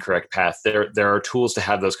really incorrect path, there are tools to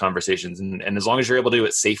have those conversations, and as long as you're able to do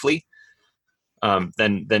it safely,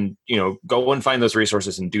 then go and find those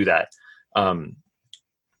resources and do that.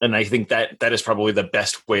 And I think that is probably the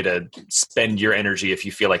best way to spend your energy if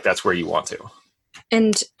you feel like that's where you want to.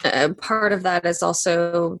 And part of that is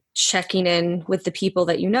also checking in with the people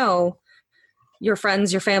that your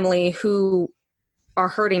friends, your family who are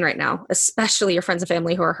hurting right now, especially your friends and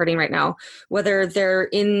family who are hurting right now, whether they're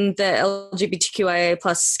in the LGBTQIA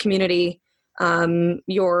plus community,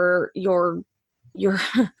 your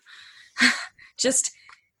just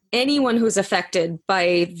anyone who's affected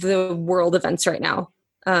by the world events right now,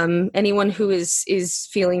 anyone who is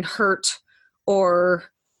feeling hurt or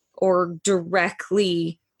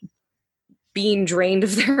directly being drained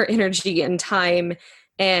of their energy and time,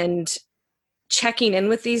 and checking in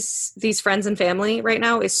with these friends and family right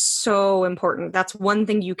now is so important. That's one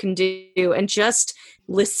thing you can do, and just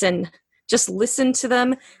listen to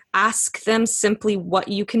them, ask them simply what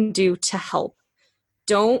you can do to help.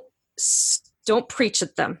 Don't preach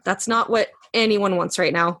at them. That's not what anyone wants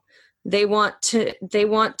right now. They want to,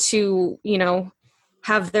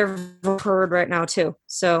 have their voice heard right now too.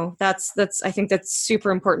 So that's I think that's super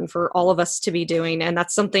important for all of us to be doing. And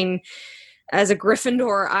that's something, as a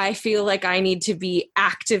Gryffindor, I feel like I need to be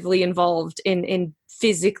actively involved in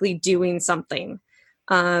physically doing something.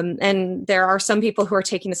 And there are some people who are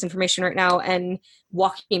taking this information right now and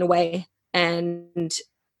walking away, and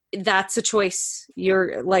that's a choice.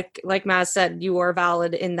 You're like Maz said, you are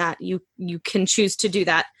valid in that you can choose to do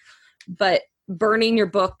that, but burning your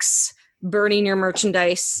books, burning your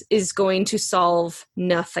merchandise is going to solve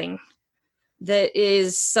nothing. That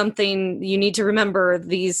is something you need to remember.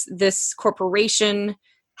 This corporation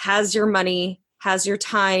has your money, has your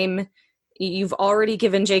time. You've already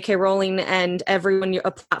given J.K. Rowling and everyone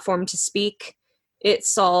a platform to speak. It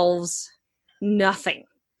solves nothing,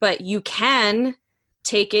 but you can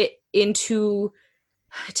take it into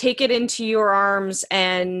your arms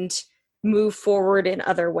and move forward in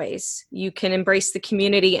other ways. You can embrace the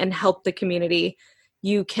community and help the community.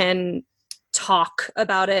 You can talk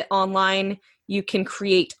about it online. You can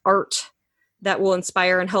create art that will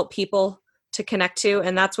inspire and help people to connect to.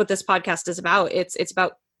 And that's what this podcast is about. It's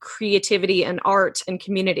about creativity and art and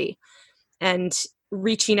community, and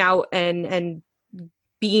reaching out and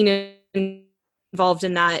being involved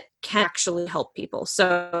in that can actually help people.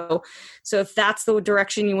 So if that's the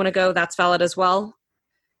direction you want to go, that's valid as well.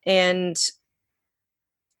 And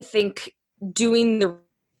I think doing the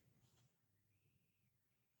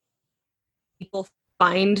people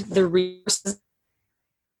find the resources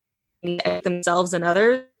themselves and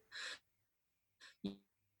others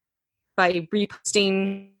by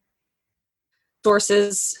reposting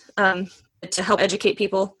sources to help educate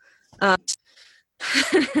people.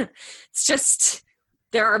 It's just,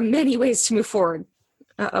 there are many ways to move forward.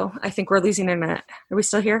 I think we're losing internet. Are we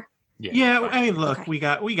still here? Yeah, I mean, look, okay.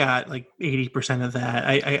 we got like 80% of that.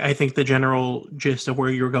 I think the general gist of where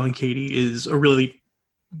you were going, Katie, is a really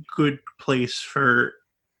good place for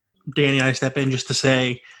Danny and I to step in just to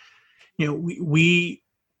say, we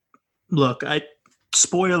look,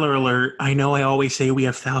 spoiler alert, I know I always say we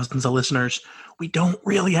have thousands of listeners. We don't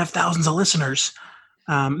really have thousands of listeners.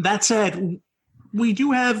 That said, we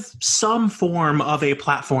do have some form of a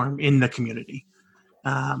platform in the community.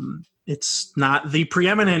 It's not the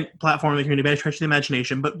preeminent platform in the community by a stretch of the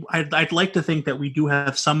imagination, but I'd like to think that we do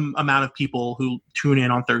have some amount of people who tune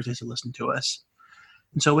in on Thursdays to listen to us.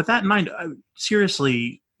 And so with that in mind,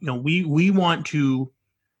 seriously, we want to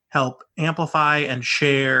help amplify and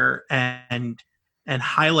share and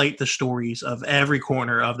highlight the stories of every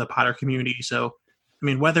corner of the Potter community. So, I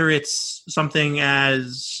mean, whether it's something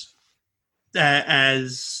as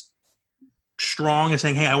strong as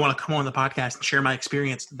saying, hey, I want to come on the podcast and share my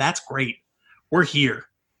experience, that's great. We're here.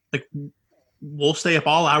 Like, we'll stay up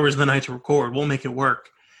all hours of the night to record. We'll make it work.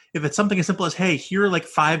 If it's something as simple as, hey, here are like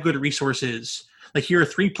 5 good resources. Like, here are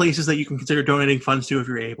 3 places that you can consider donating funds to if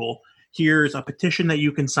you're able. here's a petition that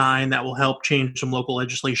you can sign that will help change some local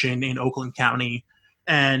legislation in Oakland County.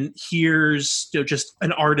 And here's just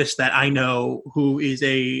an artist that I know who is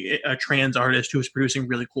a trans artist who is producing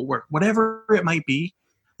really cool work. Whatever it might be,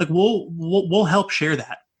 like we'll help share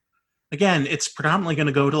that. Again, it's predominantly going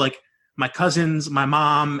to go to like my cousins, my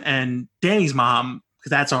mom, and Danny's mom, because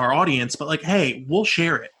that's our audience. But like, hey, we'll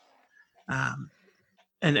share it,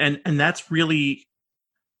 and that's really,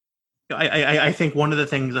 I think one of the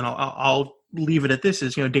things, and I'll leave it at this,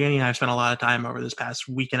 is Danny and I have spent a lot of time over this past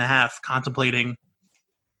week and a half contemplating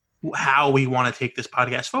how we want to take this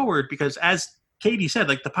podcast forward, because as Katie said,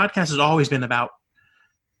 like the podcast has always been about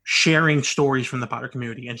sharing stories from the Potter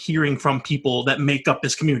community and hearing from people that make up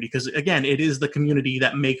this community. Because again, it is the community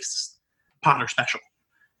that makes Potter special.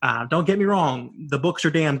 Don't get me wrong, the books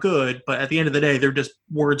are damn good, but at the end of the day, they're just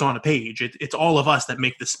words on a page. It's all of us that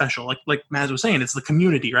make this special. Like Maz was saying, it's the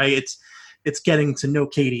community, right? It's getting to know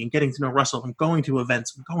Katie and getting to know Russell and going to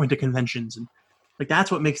events and going to conventions, and like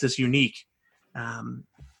that's what makes this unique.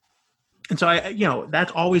 And so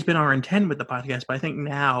that's always been our intent with the podcast, but I think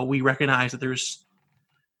now we recognize that there's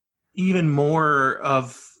even more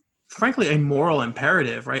of, frankly, a moral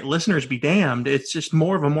imperative, right? Listeners be damned. It's just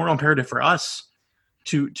more of a moral imperative for us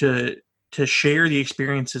to share the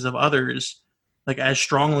experiences of others, like as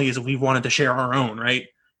strongly as we've wanted to share our own, right?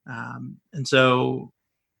 And so,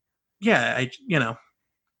 yeah,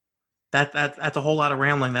 that's a whole lot of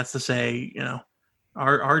rambling. That's to say,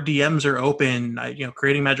 our DMs are open,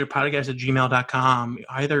 creatingmagicpodcast@gmail.com,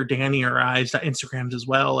 either Danny or I's Instagrams as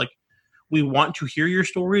well. Like, we want to hear your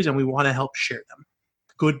stories and we want to help share them,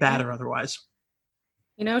 good, bad, or otherwise.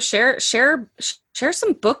 Share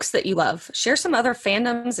some books that you love, share some other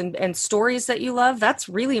fandoms and stories that you love. That's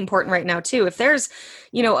really important right now too. If there's,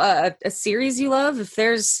 a series you love, if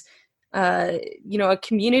there's, a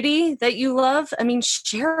community that you love,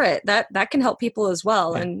 share it. That can help people as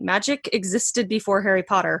well. Yeah. And magic existed before Harry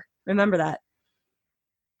Potter. Remember that.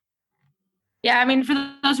 Yeah, for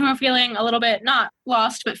those who are feeling a little bit, not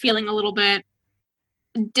lost, but feeling a little bit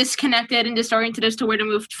disconnected and disoriented as to where to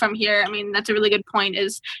move from here, that's a really good point,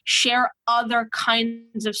 is share other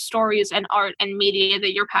kinds of stories and art and media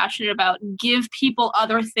that you're passionate about. Give people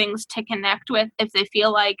other things to connect with if they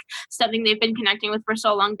feel like something they've been connecting with for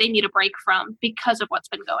so long they need a break from because of what's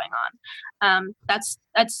been going on. That's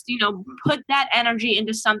put that energy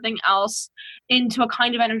into something else, into a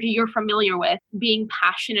kind of energy you're familiar with, being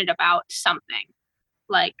passionate about something.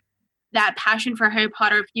 Like that passion for Harry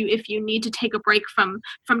Potter, if you need to take a break from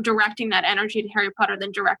directing that energy to Harry Potter,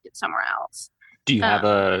 then direct it somewhere else. Do you have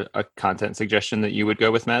a content suggestion that you would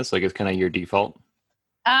go with, Maz? Like, it's kind of your default?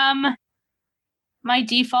 My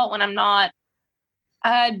default when I'm not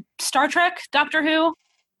Star Trek, Doctor Who.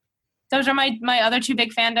 Those are my other two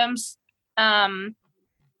big fandoms.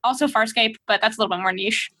 Also Farscape, but that's a little bit more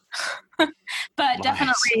niche. But nice.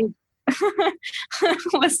 Definitely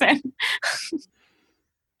listen.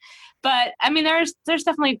 But there's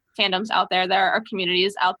definitely fandoms out there. There are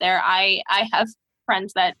communities out there. I have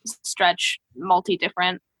friends that stretch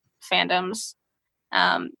different fandoms.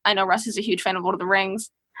 I know Russ is a huge fan of Lord of the Rings.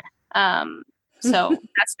 So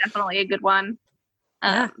that's definitely a good one.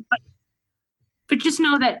 But just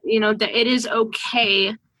know that, that it is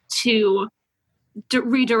okay to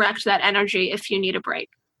redirect that energy if you need a break.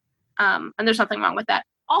 And there's nothing wrong with that.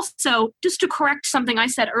 Also, just to correct something I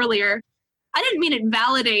said earlier, I didn't mean it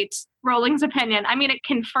validates Rowling's opinion. It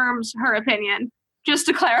confirms her opinion, just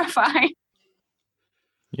to clarify.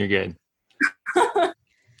 You're good.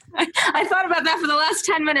 I thought about that for the last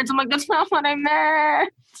 10 minutes. I'm like, that's not what I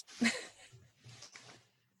meant.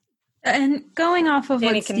 And going off of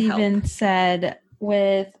what Steven said,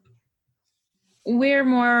 we're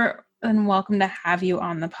more than welcome to have you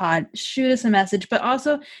on the pod. Shoot us a message. But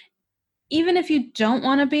also, even if you don't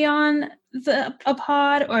want to be on a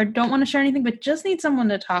pod or don't want to share anything, but just need someone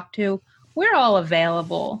to talk to, we're all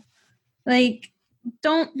available. Like,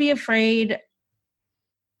 don't be afraid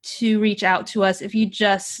to reach out to us if you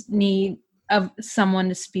just need someone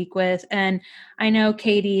to speak with. And I know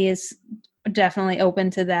Katie is definitely open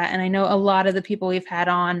to that. And I know a lot of the people we've had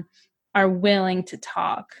on are willing to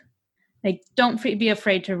talk. Like, don't be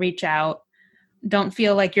afraid to reach out. Don't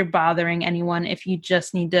feel like you're bothering anyone if you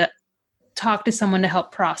just need to talk to someone to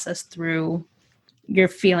help process through your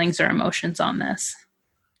feelings or emotions on this.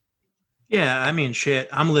 Yeah, shit.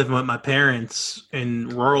 I'm living with my parents in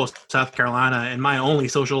rural South Carolina, and my only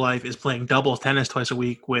social life is playing doubles tennis twice a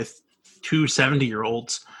week with two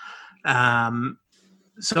 70-year-olds.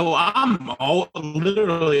 So I'm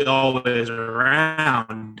literally always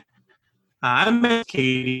around. I met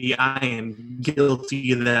Katie. I am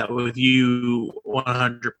guilty of that with you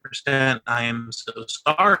 100%. I am so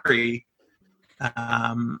sorry.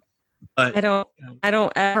 But I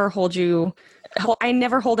don't ever hold you. I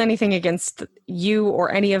never hold anything against you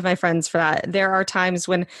or any of my friends for that. There are times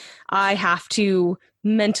when I have to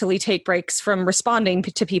mentally take breaks from responding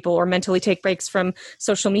to people or mentally take breaks from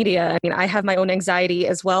social media. I mean, I have my own anxiety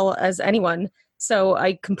as well as anyone. So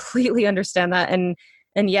I completely understand that. And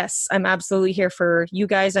yes, I'm absolutely here for you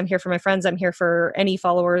guys. I'm here for my friends. I'm here for any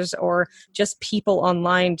followers or just people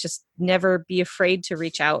online. Just never be afraid to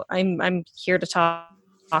reach out. I'm here to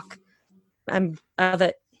talk. I'm of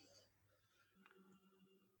it.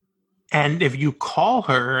 And if you call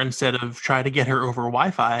her instead of try to get her over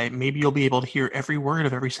Wi-Fi, maybe you'll be able to hear every word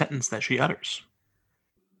of every sentence that she utters.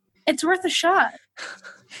 It's worth a shot.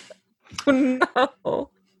 No.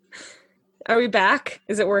 Are we back?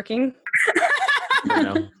 Is it working?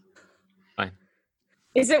 No. Fine.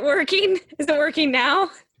 Is it working? Is it working now?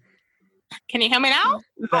 Can you hear me now?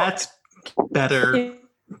 That's better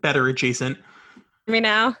adjacent. Hear me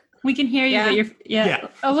now? We can hear you, Yeah. but you're Yeah.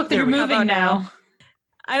 Oh, look, There you're we go. moving How about now. now?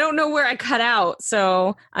 I don't know where I cut out,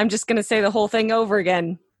 so I'm just going to say the whole thing over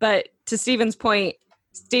again. But to Steven's point,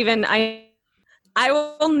 Steven, I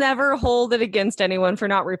will never hold it against anyone for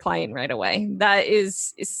not replying right away. That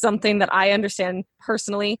is something that I understand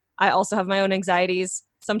personally. I also have my own anxieties.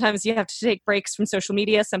 Sometimes you have to take breaks from social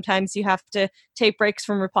media. Sometimes you have to take breaks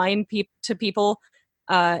from replying to people.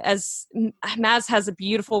 As Maz has a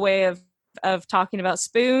beautiful way of talking about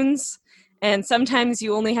spoons, and sometimes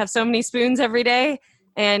you only have so many spoons every day,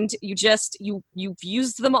 and you've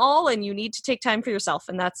used them all, and you need to take time for yourself,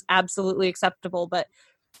 and that's absolutely acceptable. But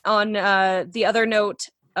on the other note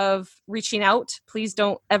of reaching out, please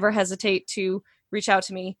don't ever hesitate to reach out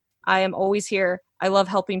to me. I am always here. I love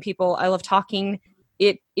helping people. I love talking.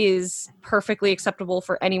 It is perfectly acceptable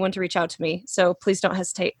for anyone to reach out to me. So please don't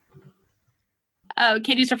hesitate.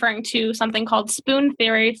 Katie's referring to something called spoon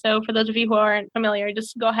theory. So for those of you who aren't familiar,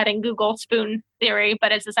 just go ahead and Google spoon theory,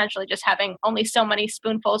 but it's essentially just having only so many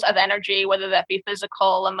spoonfuls of energy, whether that be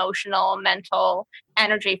physical, emotional, mental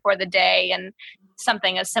energy for the day. And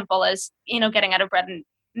something as simple as, getting out of bed and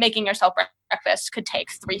making yourself breakfast could take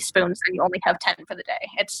 3 spoons and you only have 10 for the day.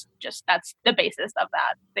 It's just, that's the basis of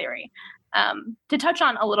that theory. To touch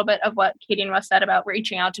on a little bit of what Katie and Russ said about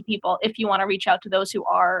reaching out to people, if you want to reach out to those who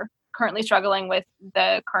are currently struggling with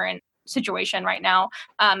the current situation right now,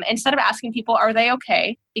 instead of asking people, are they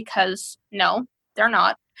okay? Because no, they're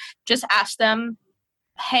not. Just ask them,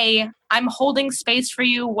 hey, I'm holding space for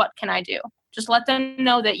you. What can I do? Just let them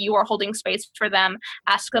know that you are holding space for them.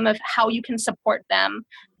 Ask them how you can support them,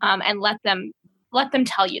 and let them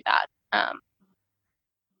tell you that.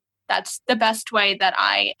 That's the best way that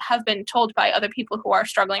I have been told by other people who are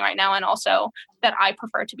struggling right now, and also that I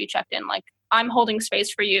prefer to be checked in. Like, I'm holding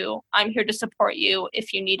space for you. I'm here to support you.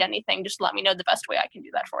 If you need anything, just let me know the best way I can do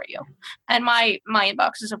that for you. And my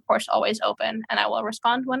inbox is, of course, always open, and I will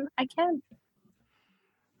respond when I can.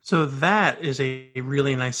 So that is a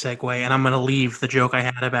really nice segue, and I'm going to leave the joke I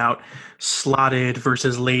had about slotted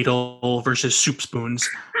versus ladle versus soup spoons.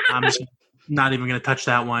 I'm just not even going to touch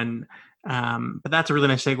that one. But that's a really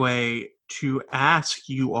nice segue to ask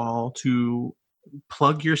you all to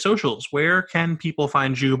plug your socials. Where can people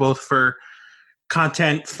find you, both for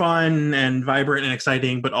content, fun and vibrant and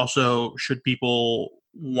exciting, but also should people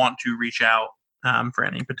want to reach out for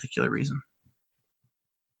any particular reason?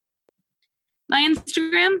 My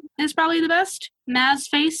Instagram is probably the best.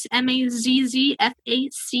 Mazface, Mazzface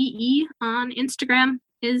on Instagram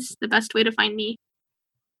is the best way to find me.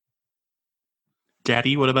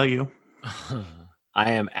 Daddy, what about you?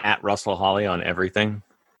 I am at Russell Holly on everything.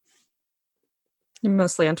 You're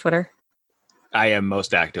mostly on Twitter. I am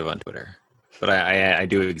most active on Twitter, but I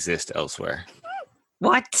do exist elsewhere.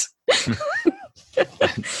 What?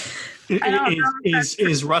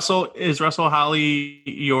 Is Russell Holly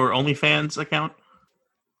your OnlyFans account?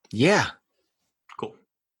 Yeah. Cool.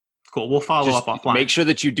 We'll follow Just up offline. make sure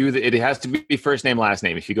that you do it has to be first name, last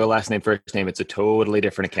name. If you go last name, first name, it's a totally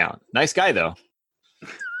different account. Nice guy though.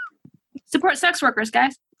 Support sex workers,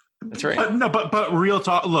 guys. That's right. But real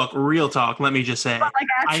talk. Look, real talk. Let me just say, But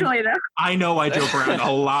actually, though. I know I joke around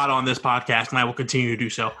a lot on this podcast, and I will continue to do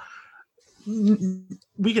so.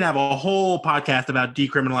 We could have a whole podcast about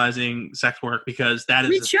decriminalizing sex work, because that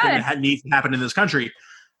is a thing that needs to happen in this country.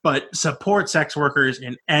 But support sex workers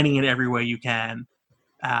in any and every way you can,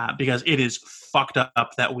 because it is fucked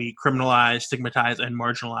up that we criminalize, stigmatize, and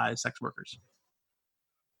marginalize sex workers.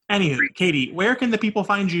 Anywho, Katie, where can the people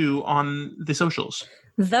find you on the socials?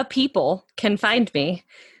 The people can find me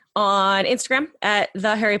on Instagram at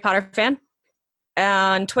The Harry Potter Fan.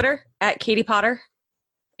 on Twitter at Katie Potter.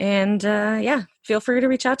 And feel free to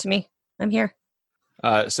reach out to me. I'm here.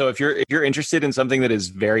 So if you're interested in something that is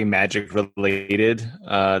very magic related,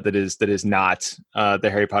 that is not the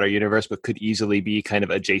Harry Potter universe, but could easily be kind of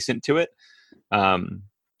adjacent to it,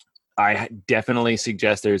 I definitely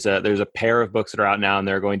suggest there's a pair of books that are out now, and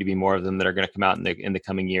there are going to be more of them that are going to come out in the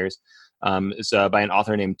coming years. It's by an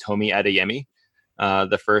author named Tomi Adeyemi.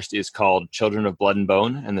 The first is called Children of Blood and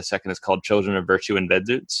Bone, and the second is called Children of Virtue and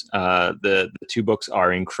Vengeance. The two books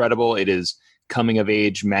are incredible. It is coming of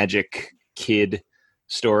age magic kid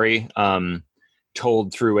story,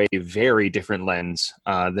 told through a very different lens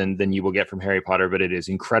than you will get from Harry Potter, but it is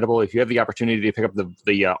incredible. If you have the opportunity to pick up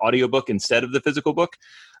the audiobook instead of the physical book,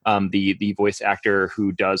 the voice actor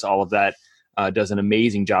who does all of that does an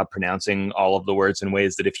amazing job pronouncing all of the words in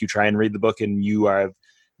ways that if you try and read the book and you are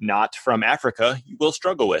not from Africa, you will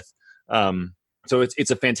struggle with. So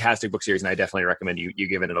it's a fantastic book series, and I definitely recommend you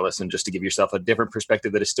give it a listen just to give yourself a different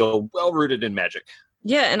perspective that is still well rooted in magic.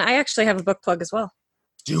 Yeah, and I actually have a book plug as well.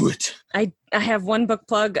 Do it. I have one book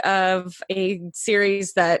plug of a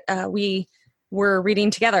series that we were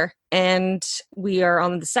reading together, and we are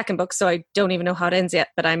on the second book, so I don't even know how it ends yet,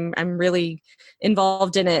 but I'm really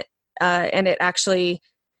involved in it, and it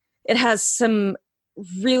has some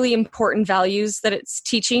really important values that it's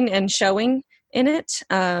teaching and showing in it.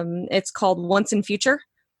 It's called Once and Future.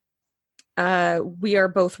 We are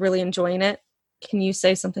both really enjoying it. Can you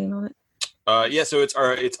say something on it? So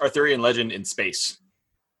it's Arthurian legend in space.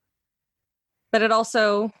 But it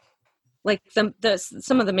also, like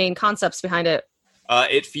some of the main concepts behind it.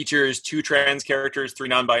 It features 2 trans characters, 3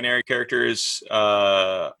 non-binary characters.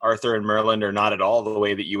 Arthur and Merlin are not at all the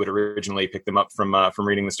way that you would originally pick them up from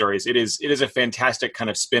reading the stories. It is a fantastic kind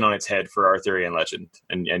of spin on its head for Arthurian legend,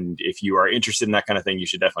 and if you are interested in that kind of thing, you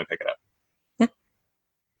should definitely pick it up. Yeah.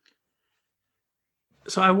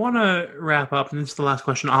 So I want to wrap up, and this is the last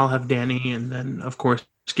question. I'll have Danny, and then, of course,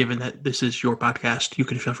 given that this is your podcast, you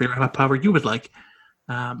can feel free to wrap up however you would like.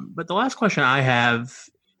 But the last question I have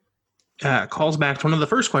calls back to one of the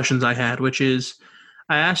first questions I had, which is,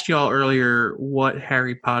 I asked y'all earlier what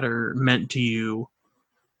Harry Potter meant to you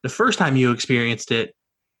the first time you experienced it.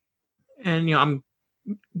 And, I'm,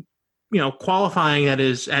 qualifying that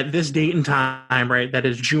is at this date and time, right? That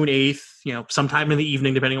is June 8th, sometime in the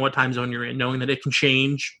evening, depending on what time zone you're in, knowing that it can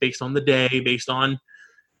change based on the day, based on,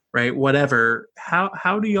 right, whatever.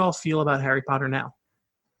 How do y'all feel about Harry Potter now?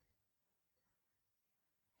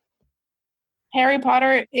 Harry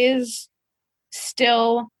Potter is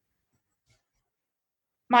still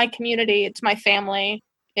my community. It's my family.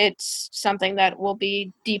 It's something that will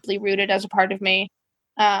be deeply rooted as a part of me.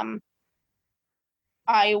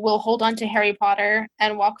 I will hold on to Harry Potter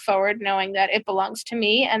and walk forward knowing that it belongs to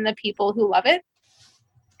me and the people who love it,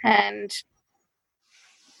 and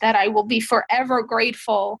that I will be forever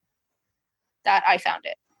grateful that I found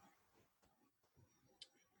it.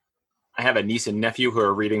 I have a niece and nephew who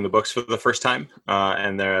are reading the books for the first time,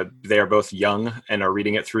 and they are both young and are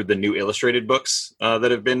reading it through the new illustrated books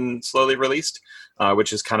that have been slowly released,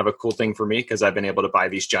 which is kind of a cool thing for me because I've been able to buy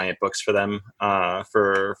these giant books for them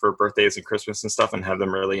for birthdays and Christmas and stuff, and have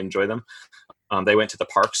them really enjoy them. They went to the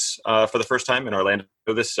parks for the first time in Orlando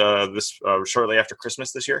this shortly after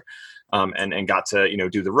Christmas this year, and got to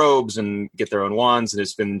do the robes and get their own wands, and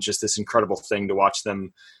it's been just this incredible thing to watch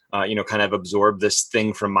them kind of absorb this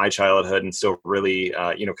thing from my childhood and still really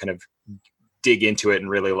kind of dig into it and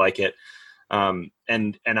really like it. And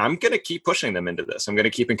I'm going to keep pushing them into this. I'm going to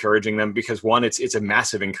keep encouraging them because, one, it's a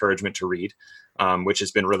massive encouragement to read, which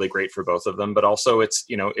has been really great for both of them, but also it's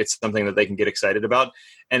something that they can get excited about.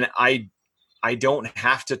 And I don't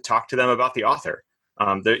have to talk to them about the author.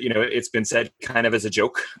 It's been said kind of as a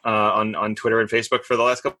joke on Twitter and Facebook for the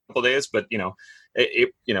last couple of days, but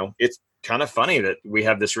it's kind of funny that we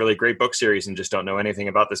have this really great book series and just don't know anything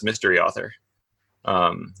about this mystery author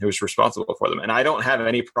who's responsible for them. And I don't have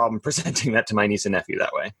any problem presenting that to my niece and nephew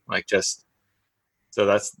that way. I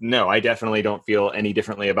definitely don't feel any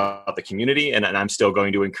differently about the community. And I'm still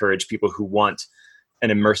going to encourage people who want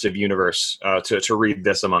an immersive universe to read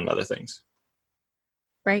this, among other things.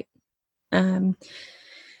 Right.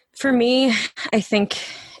 For me, I think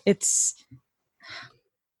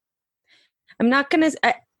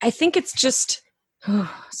I think it's just,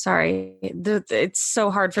 sorry, it's so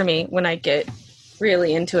hard for me when I get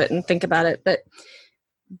really into it and think about it, but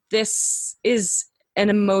this is an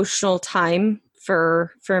emotional time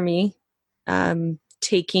for me,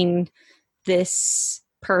 taking this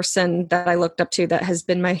person that I looked up to that has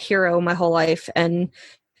been my hero my whole life and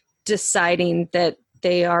deciding that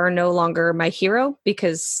they are no longer my hero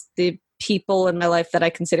because the people in my life that I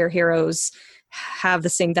consider heroes have the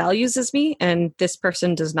same values as me, and this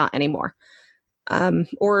person does not anymore.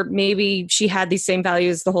 Or maybe she had these same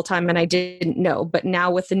values the whole time and I didn't know. But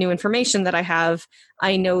now with the new information that I have,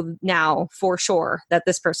 I know now for sure that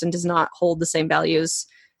this person does not hold the same values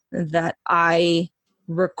that I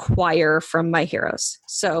require from my heroes.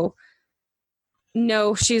 So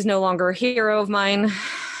no, she's no longer a hero of mine,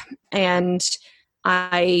 and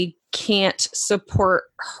I can't support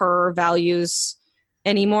her values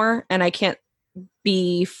anymore, and I can't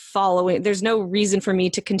be following. There's no reason for me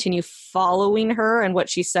to continue following her and what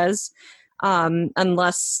she says,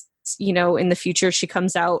 unless, in the future she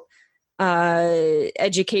comes out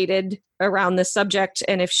educated around this subject.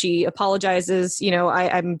 And if she apologizes,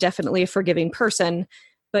 I'm definitely a forgiving person,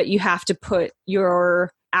 but you have to put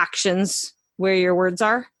your actions where your words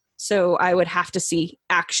are. So I would have to see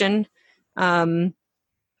action in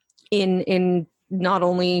not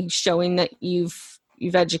only showing that you've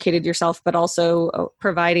educated yourself, but also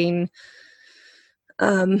providing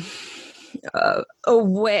a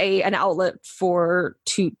way, an outlet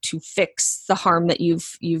to fix the harm that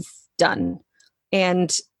you've done.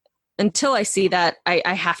 And until I see that,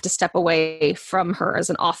 I have to step away from her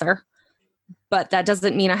as an author. But that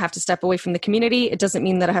doesn't mean I have to step away from the community. It doesn't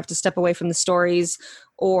mean that I have to step away from the stories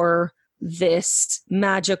or this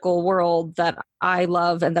magical world that I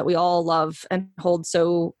love and that we all love and hold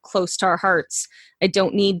so close to our hearts. I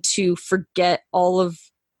don't need to forget all of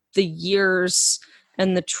the years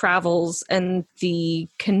and the travels and the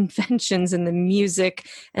conventions and the music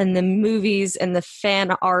and the movies and the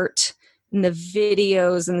fan art and the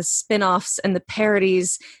videos and the spin-offs and the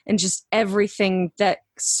parodies and just everything that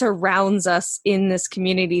surrounds us in this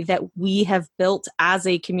community that we have built as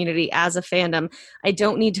a community, as a fandom. I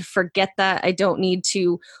don't need to forget that. I don't need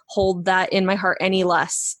to hold that in my heart any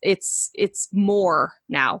less. It's more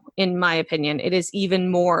now, in my opinion. It is even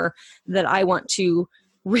more that I want to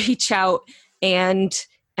reach out and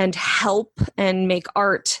help and make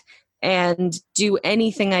art and do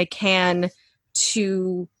anything I can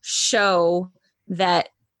to show that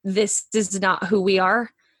this is not who we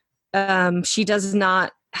are. She does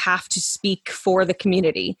not have to speak for the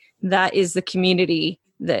community. That is the community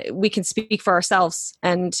that we can speak for ourselves.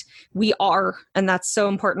 And we are, and that's so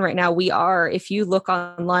important right now. We are, if you look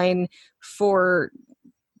online for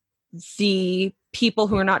the people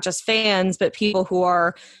who are not just fans, but people who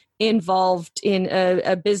are involved in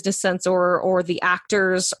a business sense or the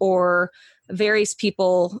actors or various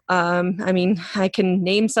people. I can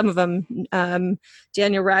name some of them.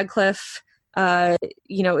 Daniel Radcliffe,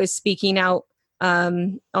 is speaking out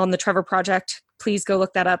on the Trevor Project. Please go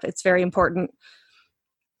look that up. It's very important.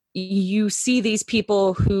 You see these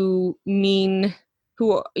people who, even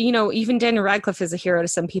Daniel Radcliffe is a hero to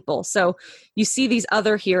some people. So you see these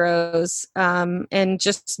other heroes, and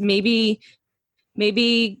just maybe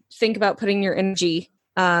think about putting your energy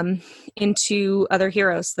into other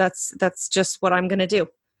heroes. That's just what I'm going to do.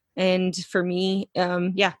 And for me,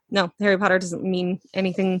 Harry Potter doesn't mean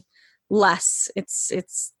anything less.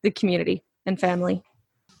 It's the community and family.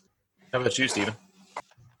 How about you, Stephen?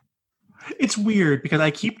 It's weird because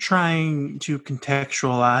I keep trying to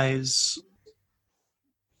contextualize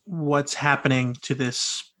what's happening to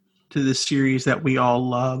this series that we all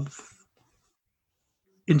love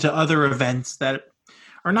into other events that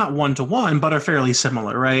are not one-to-one, but are fairly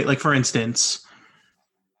similar, right? Like, for instance,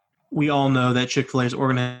 we all know that Chick-fil-A's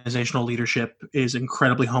organizational leadership is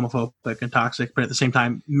incredibly homophobic and toxic, but at the same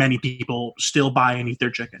time, many people still buy and eat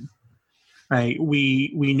their chicken, right?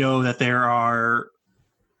 We know that there are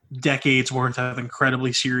decades worth of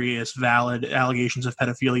incredibly serious, valid allegations of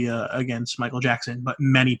pedophilia against Michael Jackson, but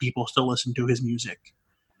many people still listen to his music,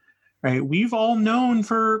 right? We've all known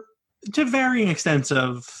to varying extents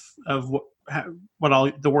of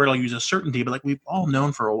the word I'll use is certainty, but like we've all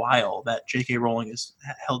known for a while that J.K. Rowling has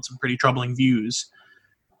held some pretty troubling views.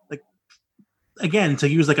 Like, again, to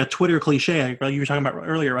use like a Twitter cliche, like you were talking about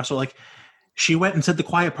earlier, Russell, like she went and said the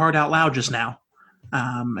quiet part out loud just now.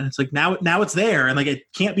 And it's like, now it's there and like, it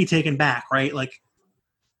can't be taken back. Right. Like,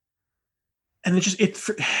 and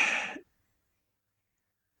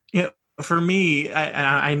for me,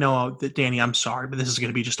 I know that Danny, I'm sorry, but this is going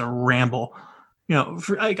to be just a ramble.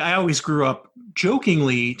 I always grew up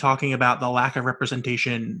jokingly talking about the lack of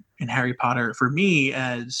representation in Harry Potter for me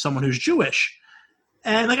as someone who's Jewish.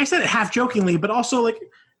 And like I said, half jokingly, but also like,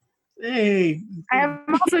 hey. I'm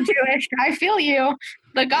also Jewish. I feel you.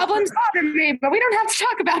 The goblins bother me, but we don't have to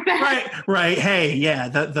talk about that. Right. Hey, yeah,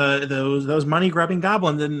 those money grubbing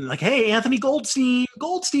goblins, and like, hey, Anthony Goldstein.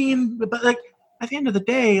 But like at the end of the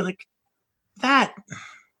day, like that,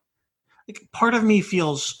 like part of me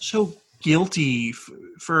feels so guilty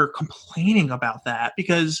for complaining about that,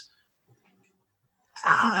 because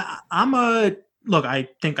I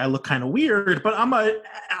think I look kind of weird, but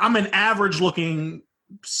I'm an average looking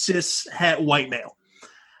cis het white male.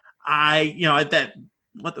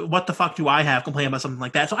 What the fuck do I have complaining about something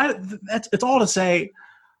like that? So it's all to say,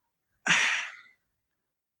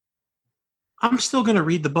 I'm still going to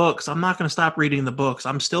read the books. I'm not going to stop reading the books.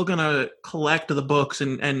 I'm still going to collect the books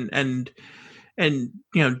and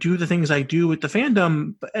do the things I do with the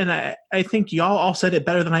fandom. And I think y'all all said it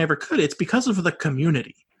better than I ever could. It's because of the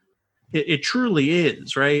community. It truly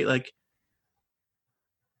is, right? Like,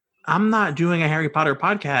 I'm not doing a Harry Potter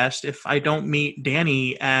podcast if I don't meet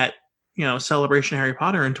Danny at, Celebration Harry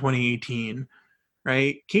Potter in 2018,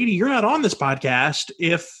 right? Katie, you're not on this podcast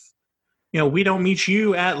if, we don't meet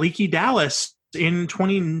you at Leaky Dallas in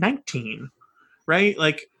 2019, right?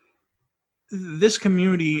 Like, this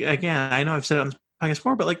community, again, I know I've said it on this podcast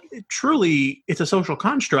before, but like, it's a social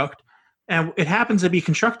construct, and it happens to be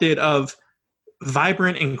constructed of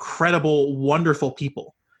vibrant, incredible, wonderful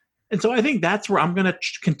people. And so I think that's where I'm going to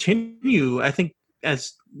continue. I think,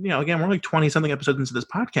 as again, we're like 20 something episodes into this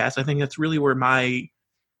podcast. I think that's really where my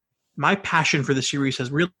passion for the series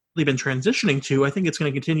has really been transitioning to. I think it's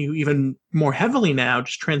going to continue even more heavily now,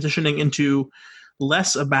 just transitioning into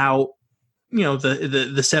less about,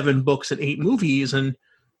 the 7 books and 8 movies, and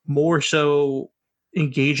more so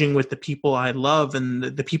engaging with the people I love and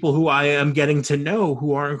the people who I am getting to know,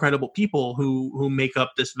 who are incredible people who make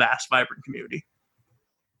up this vast, vibrant community.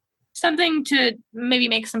 Something to maybe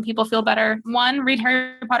make some people feel better. 1, read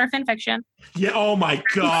Harry Potter fan fiction. Yeah. Oh my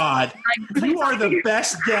God. You are the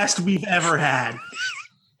best guest we've ever had.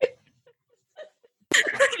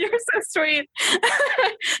 You're so sweet.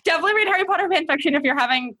 Definitely read Harry Potter fan fiction if you're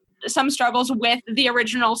having some struggles with the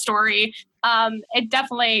original story.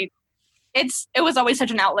 It was always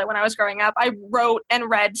such an outlet when I was growing up. I wrote and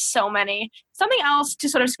read so many. Something else to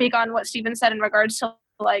sort of speak on what Stephen said in regards to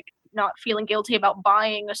like not feeling guilty about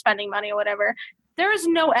buying or spending money or whatever. There is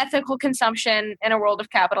no ethical consumption in a world of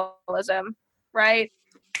capitalism, right?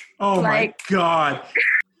 Oh my God.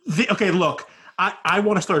 Okay, look, I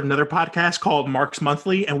want to start another podcast called Mark's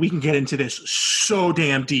Monthly, and we can get into this so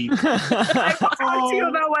damn deep. I will talk to you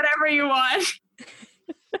about whatever you want.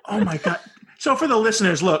 Oh my God. So for the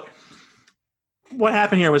listeners, look, what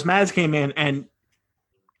happened here was Mads came in and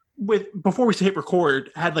before we hit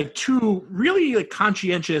record, had like 2 really like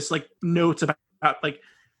conscientious like notes about like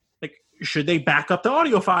should they back up the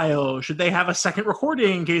audio file? Should they have a second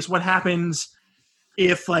recording in case what happens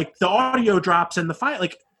if like the audio drops in the file?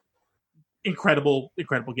 Like, incredible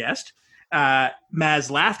guest.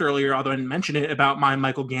 Maz laughed earlier, although I didn't mention it, about my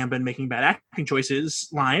Michael Gambon making bad acting choices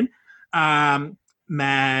line. Maz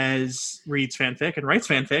reads fanfic and writes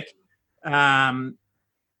fanfic.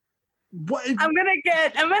 What? I'm gonna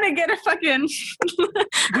get a fucking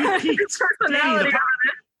personality.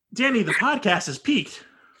 Danny, the podcast has peaked.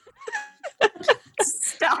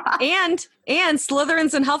 Stop. And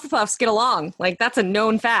Slytherins and Hufflepuffs get along. Like, that's a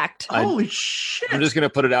known fact. Holy shit. I'm just going to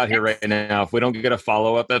put it out here right now. If we don't get a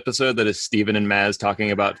follow-up episode that is Stephen and Maz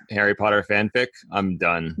talking about Harry Potter fanfic, I'm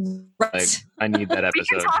done. Right. Like, I need that episode.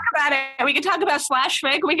 We can talk about it. We can talk about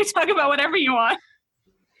 /fic. We can talk about whatever you want.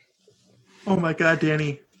 Oh my God,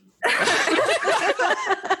 Danny.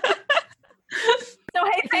 So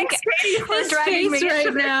hey, thanks, Katie, for His dragging face me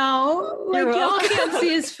right now. Like, y'all can't see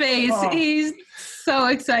his face. Oh. He's so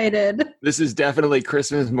excited. This is definitely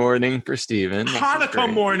Christmas morning for Stephen. Hanukkah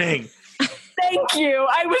morning. Thank you.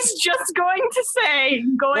 I was just going to say,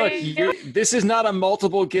 Look, this is not a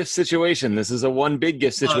multiple gift situation. This is a one big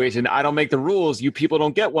gift situation. I don't make the rules. You people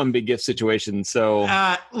don't get one big gift situation. So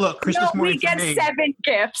look, Christmas morning. We get for me, 7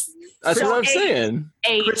 gifts. that's So what I'm saying.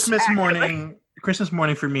 8. Christmas actually. morning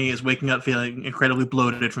for me is waking up feeling incredibly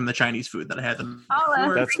bloated from the Chinese food that I had.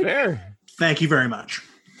 Holla. That's fair. Thank you very much.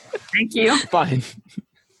 Thank you. Fine.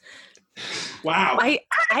 Wow. I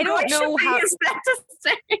don't know how. Is that to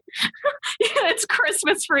say? Yeah, it's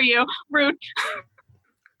Christmas for you. Rude.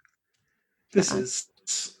 This is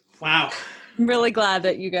wow. I'm really glad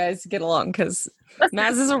that you guys get along because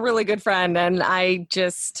Maz is a really good friend, and I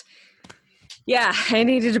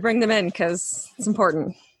needed to bring them in because it's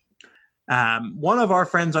important. One of our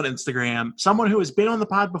friends on Instagram, someone who has been on the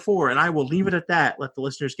pod before, and I will leave it at that, let the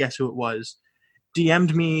listeners guess who it was,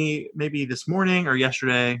 DM'd me maybe this morning or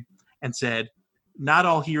yesterday and said, "Not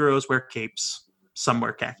all heroes wear capes. Some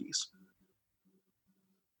wear khakis."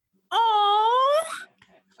 Oh.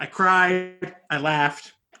 I cried. I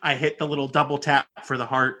laughed. I hit the little double tap for the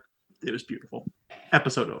heart. It was beautiful.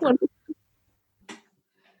 Episode over. Wonderful.